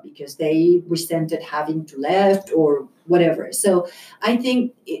 because they resented having to left or whatever. So I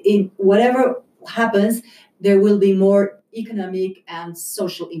think in whatever happens, there will be more economic and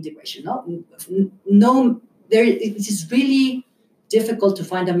social integration. It is really difficult to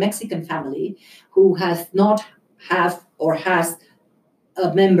find a Mexican family who has not have or has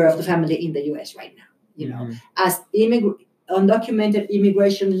a member of the family in the U.S. right now, as undocumented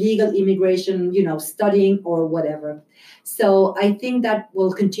immigration, legal immigration, studying or whatever. So I think that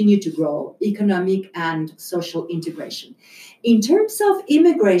will continue to grow, economic and social integration. In terms of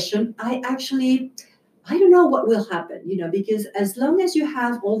immigration, I don't know what will happen, because as long as you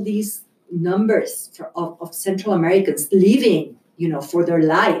have all these numbers of Central Americans leaving, for their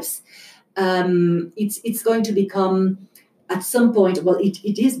lives, it's going to become at some point, well,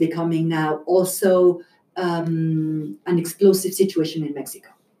 it is becoming now also an explosive situation in Mexico,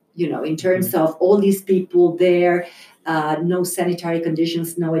 in terms of all these people there no sanitary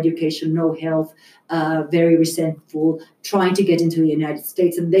conditions, no education, no health, very resentful, trying to get into the United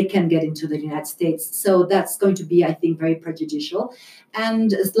States, and they can get into the United States. So that's going to be, I think, very prejudicial.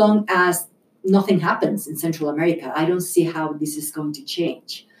 And as long as nothing happens in Central America, I don't see how this is going to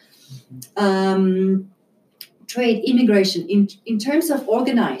change. Trade, immigration, in terms of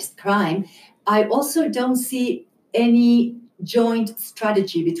organized crime, I also don't see any joint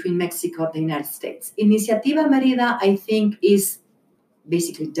strategy between Mexico and the United States. Iniciativa Merida, I think, is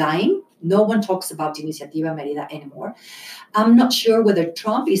basically dying. No one talks about Iniciativa Merida anymore. I'm not sure whether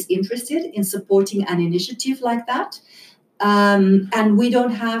Trump is interested in supporting an initiative like that. And we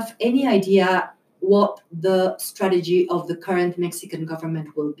don't have any idea what the strategy of the current Mexican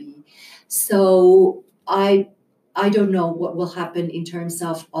government will be. So I don't know what will happen in terms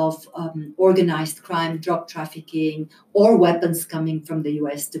of organized crime, drug trafficking, or weapons coming from the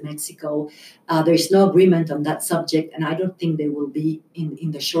US to Mexico. There's no agreement on that subject, and I don't think they will be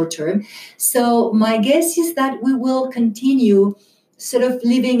in the short term. So my guess is that we will continue sort of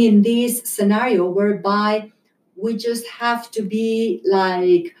living in this scenario whereby we just have to be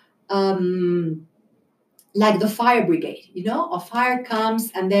like the fire brigade, a fire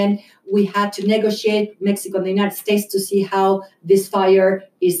comes and then we had to negotiate Mexico and the United States to see how this fire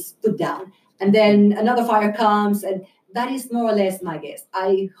is put down. And then another fire comes, and that is more or less my guess.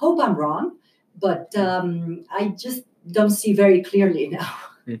 I hope I'm wrong, but I just don't see very clearly now.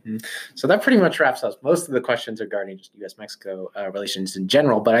 Mm-hmm. So that pretty much wraps up most of the questions regarding just U.S.-Mexico relations in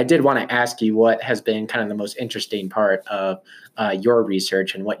general. But I did want to ask you what has been kind of the most interesting part of your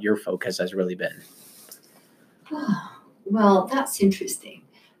research and what your focus has really been. Oh, well, that's interesting.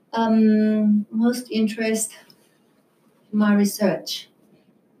 Most interest in my research.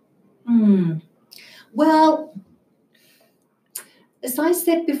 Well, as I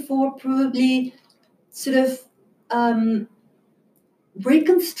said before, probably sort of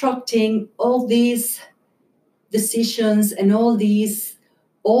reconstructing all these decisions and all these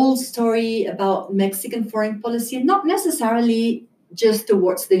old story about Mexican foreign policy, and not necessarily just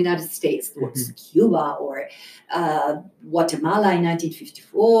towards the United States, towards Cuba or Guatemala in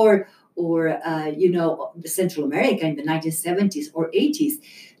 1954, or Central America in the 1970s or 80s,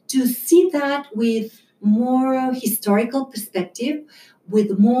 to see that with more historical perspective,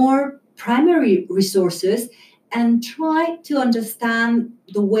 with more primary resources, and try to understand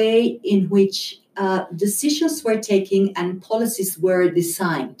the way in which decisions were taken and policies were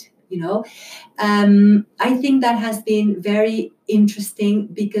designed. I think that has been very interesting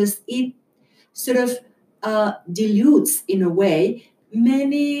because it sort of dilutes, in a way,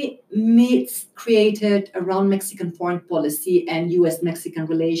 many myths created around Mexican foreign policy and U.S.-Mexican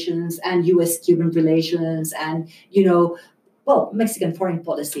relations and U.S.-Cuban relations and, Mexican foreign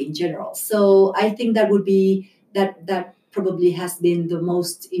policy in general. So I think that would be, that probably has been the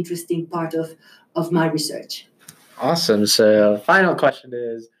most interesting part of my research. Awesome. So final question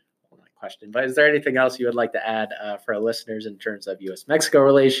is, but is there anything else you would like to add for our listeners in terms of U.S.-Mexico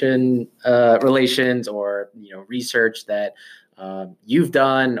relations or research that you've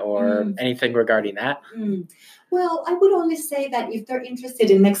done or anything regarding that? Well, I would only say that if they're interested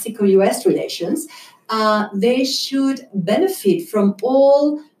in Mexico-U.S. relations, they should benefit from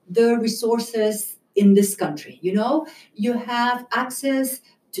all the resources in this country. You have access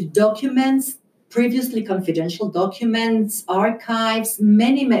to documents, previously confidential documents, archives,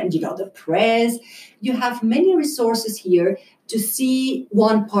 many, the press. You have many resources here to see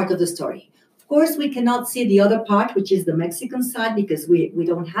one part of the story. Of course, we cannot see the other part, which is the Mexican side, because we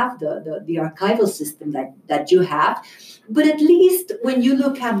don't have the archival system that you have. But at least when you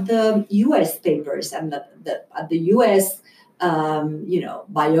look at the U.S. papers and the U.S.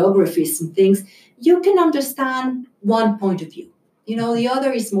 Biographies and things, you can understand one point of view. The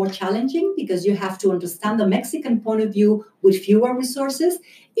other is more challenging because you have to understand the Mexican point of view with fewer resources.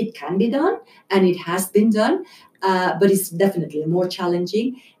 It can be done, and it has been done, but it's definitely more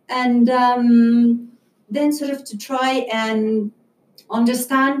challenging. And then sort of to try and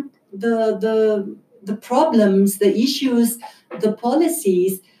understand the problems, the issues, the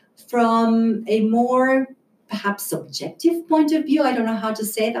policies from a more perhaps subjective point of view. I don't know how to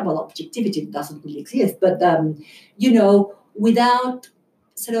say that. Well, objectivity doesn't really exist, but without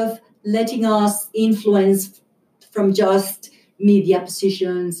sort of letting us influence from just media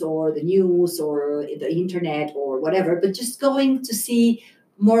positions or the news or the internet or whatever, but just going to see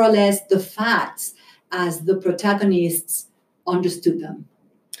more or less the facts as the protagonists understood them.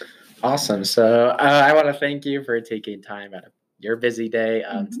 Awesome. So I want to thank you for taking time out of your busy day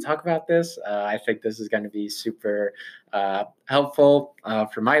to talk about this. I think this is going to be super helpful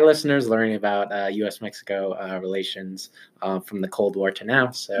for my listeners learning about U.S.-Mexico relations from the Cold War to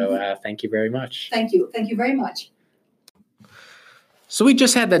now. So thank you very much. Thank you. Thank you very much. So we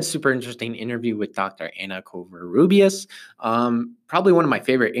just had that super interesting interview with Dr. Ana Covarrubias. Probably one of my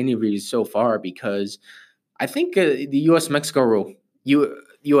favorite interviews so far because I think the U.S.-Mexico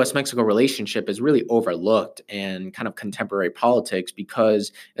relationship is really overlooked in kind of contemporary politics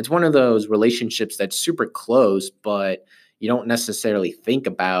because it's one of those relationships that's super close, but you don't necessarily think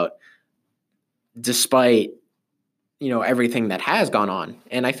about despite everything that has gone on.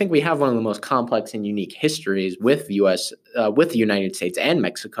 And I think we have one of the most complex and unique histories with the United States and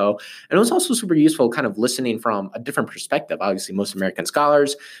Mexico. And it was also super useful kind of listening from a different perspective. Obviously, most American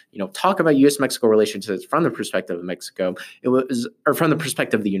scholars, talk about U.S.-Mexico relationships from the perspective of Mexico. Or from the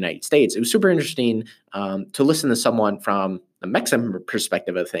perspective of the United States. It was super interesting to listen to someone from the Mexican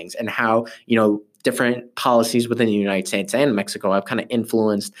perspective of things and how, different policies within the United States and Mexico have kind of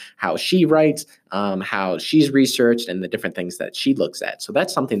influenced how she writes, how she's researched, and the different things that she looks at. So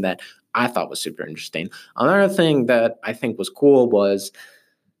that's something that I thought was super interesting. Another thing that I think was cool was,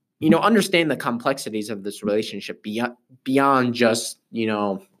 understand the complexities of this relationship beyond just,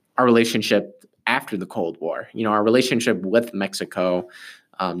 our relationship after the Cold War. Our relationship with Mexico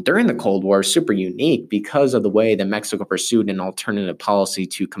during the Cold War is super unique because of the way that Mexico pursued an alternative policy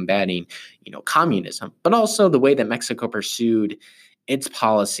to combating, communism, but also the way that Mexico pursued its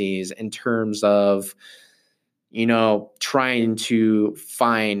policies in terms of, trying to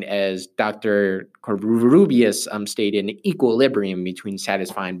find, as Dr. Covarrubias stated, an equilibrium between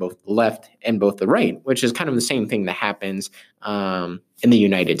satisfying both the left and both the right, which is kind of the same thing that happens in the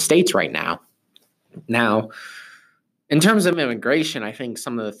United States right now. Now, in terms of immigration, I think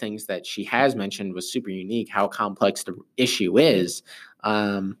some of the things that she has mentioned was super unique, how complex the issue is.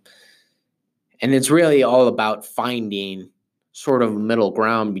 And it's really all about finding sort of a middle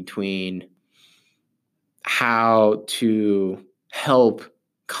ground between how to help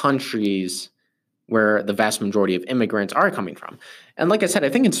countries where the vast majority of immigrants are coming from. And like I said, I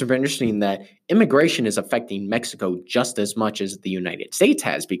think it's super interesting that immigration is affecting Mexico just as much as the United States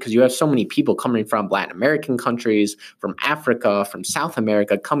has, because you have so many people coming from Latin American countries, from Africa, from South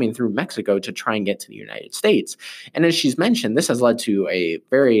America, coming through Mexico to try and get to the United States. And as she's mentioned, this has led to a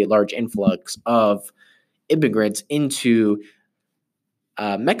very large influx of immigrants into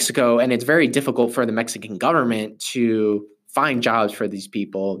Mexico, and it's very difficult for the Mexican government to find jobs for these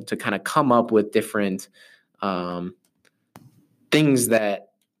people, to kind of come up with different things that,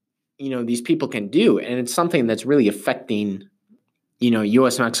 these people can do. And it's something that's really affecting,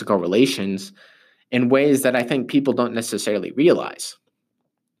 U.S.-Mexico relations in ways that I think people don't necessarily realize.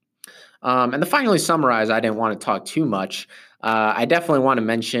 And to finally summarize, I didn't want to talk too much. I definitely want to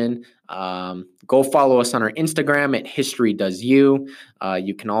mention, go follow us on our Instagram at HistoryDoesYou.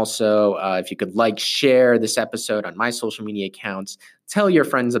 You can also, if you could share this episode on my social media accounts, tell your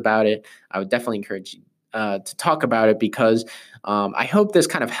friends about it. I would definitely encourage you to talk about it because I hope this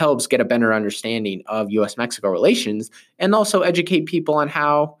kind of helps get a better understanding of U.S.-Mexico relations and also educate people on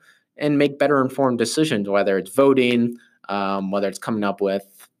how and make better informed decisions, whether it's voting, whether it's coming up with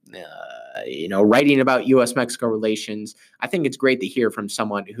writing about U.S.-Mexico relations. I think it's great to hear from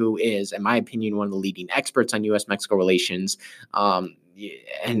someone who is, in my opinion, one of the leading experts on U.S.-Mexico relations. And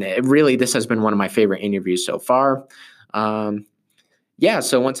really, this has been one of my favorite interviews so far.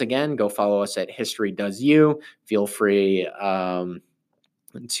 So once again, go follow us at HistoryDoesYou. Feel free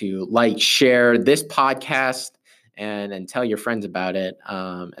to share this podcast and tell your friends about it.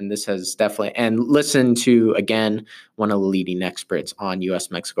 And this has definitely, and listen to, again, one of the leading experts on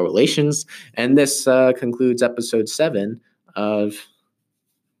U.S.-Mexico relations. And this concludes episode 7 of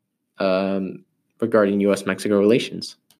regarding U.S.-Mexico relations.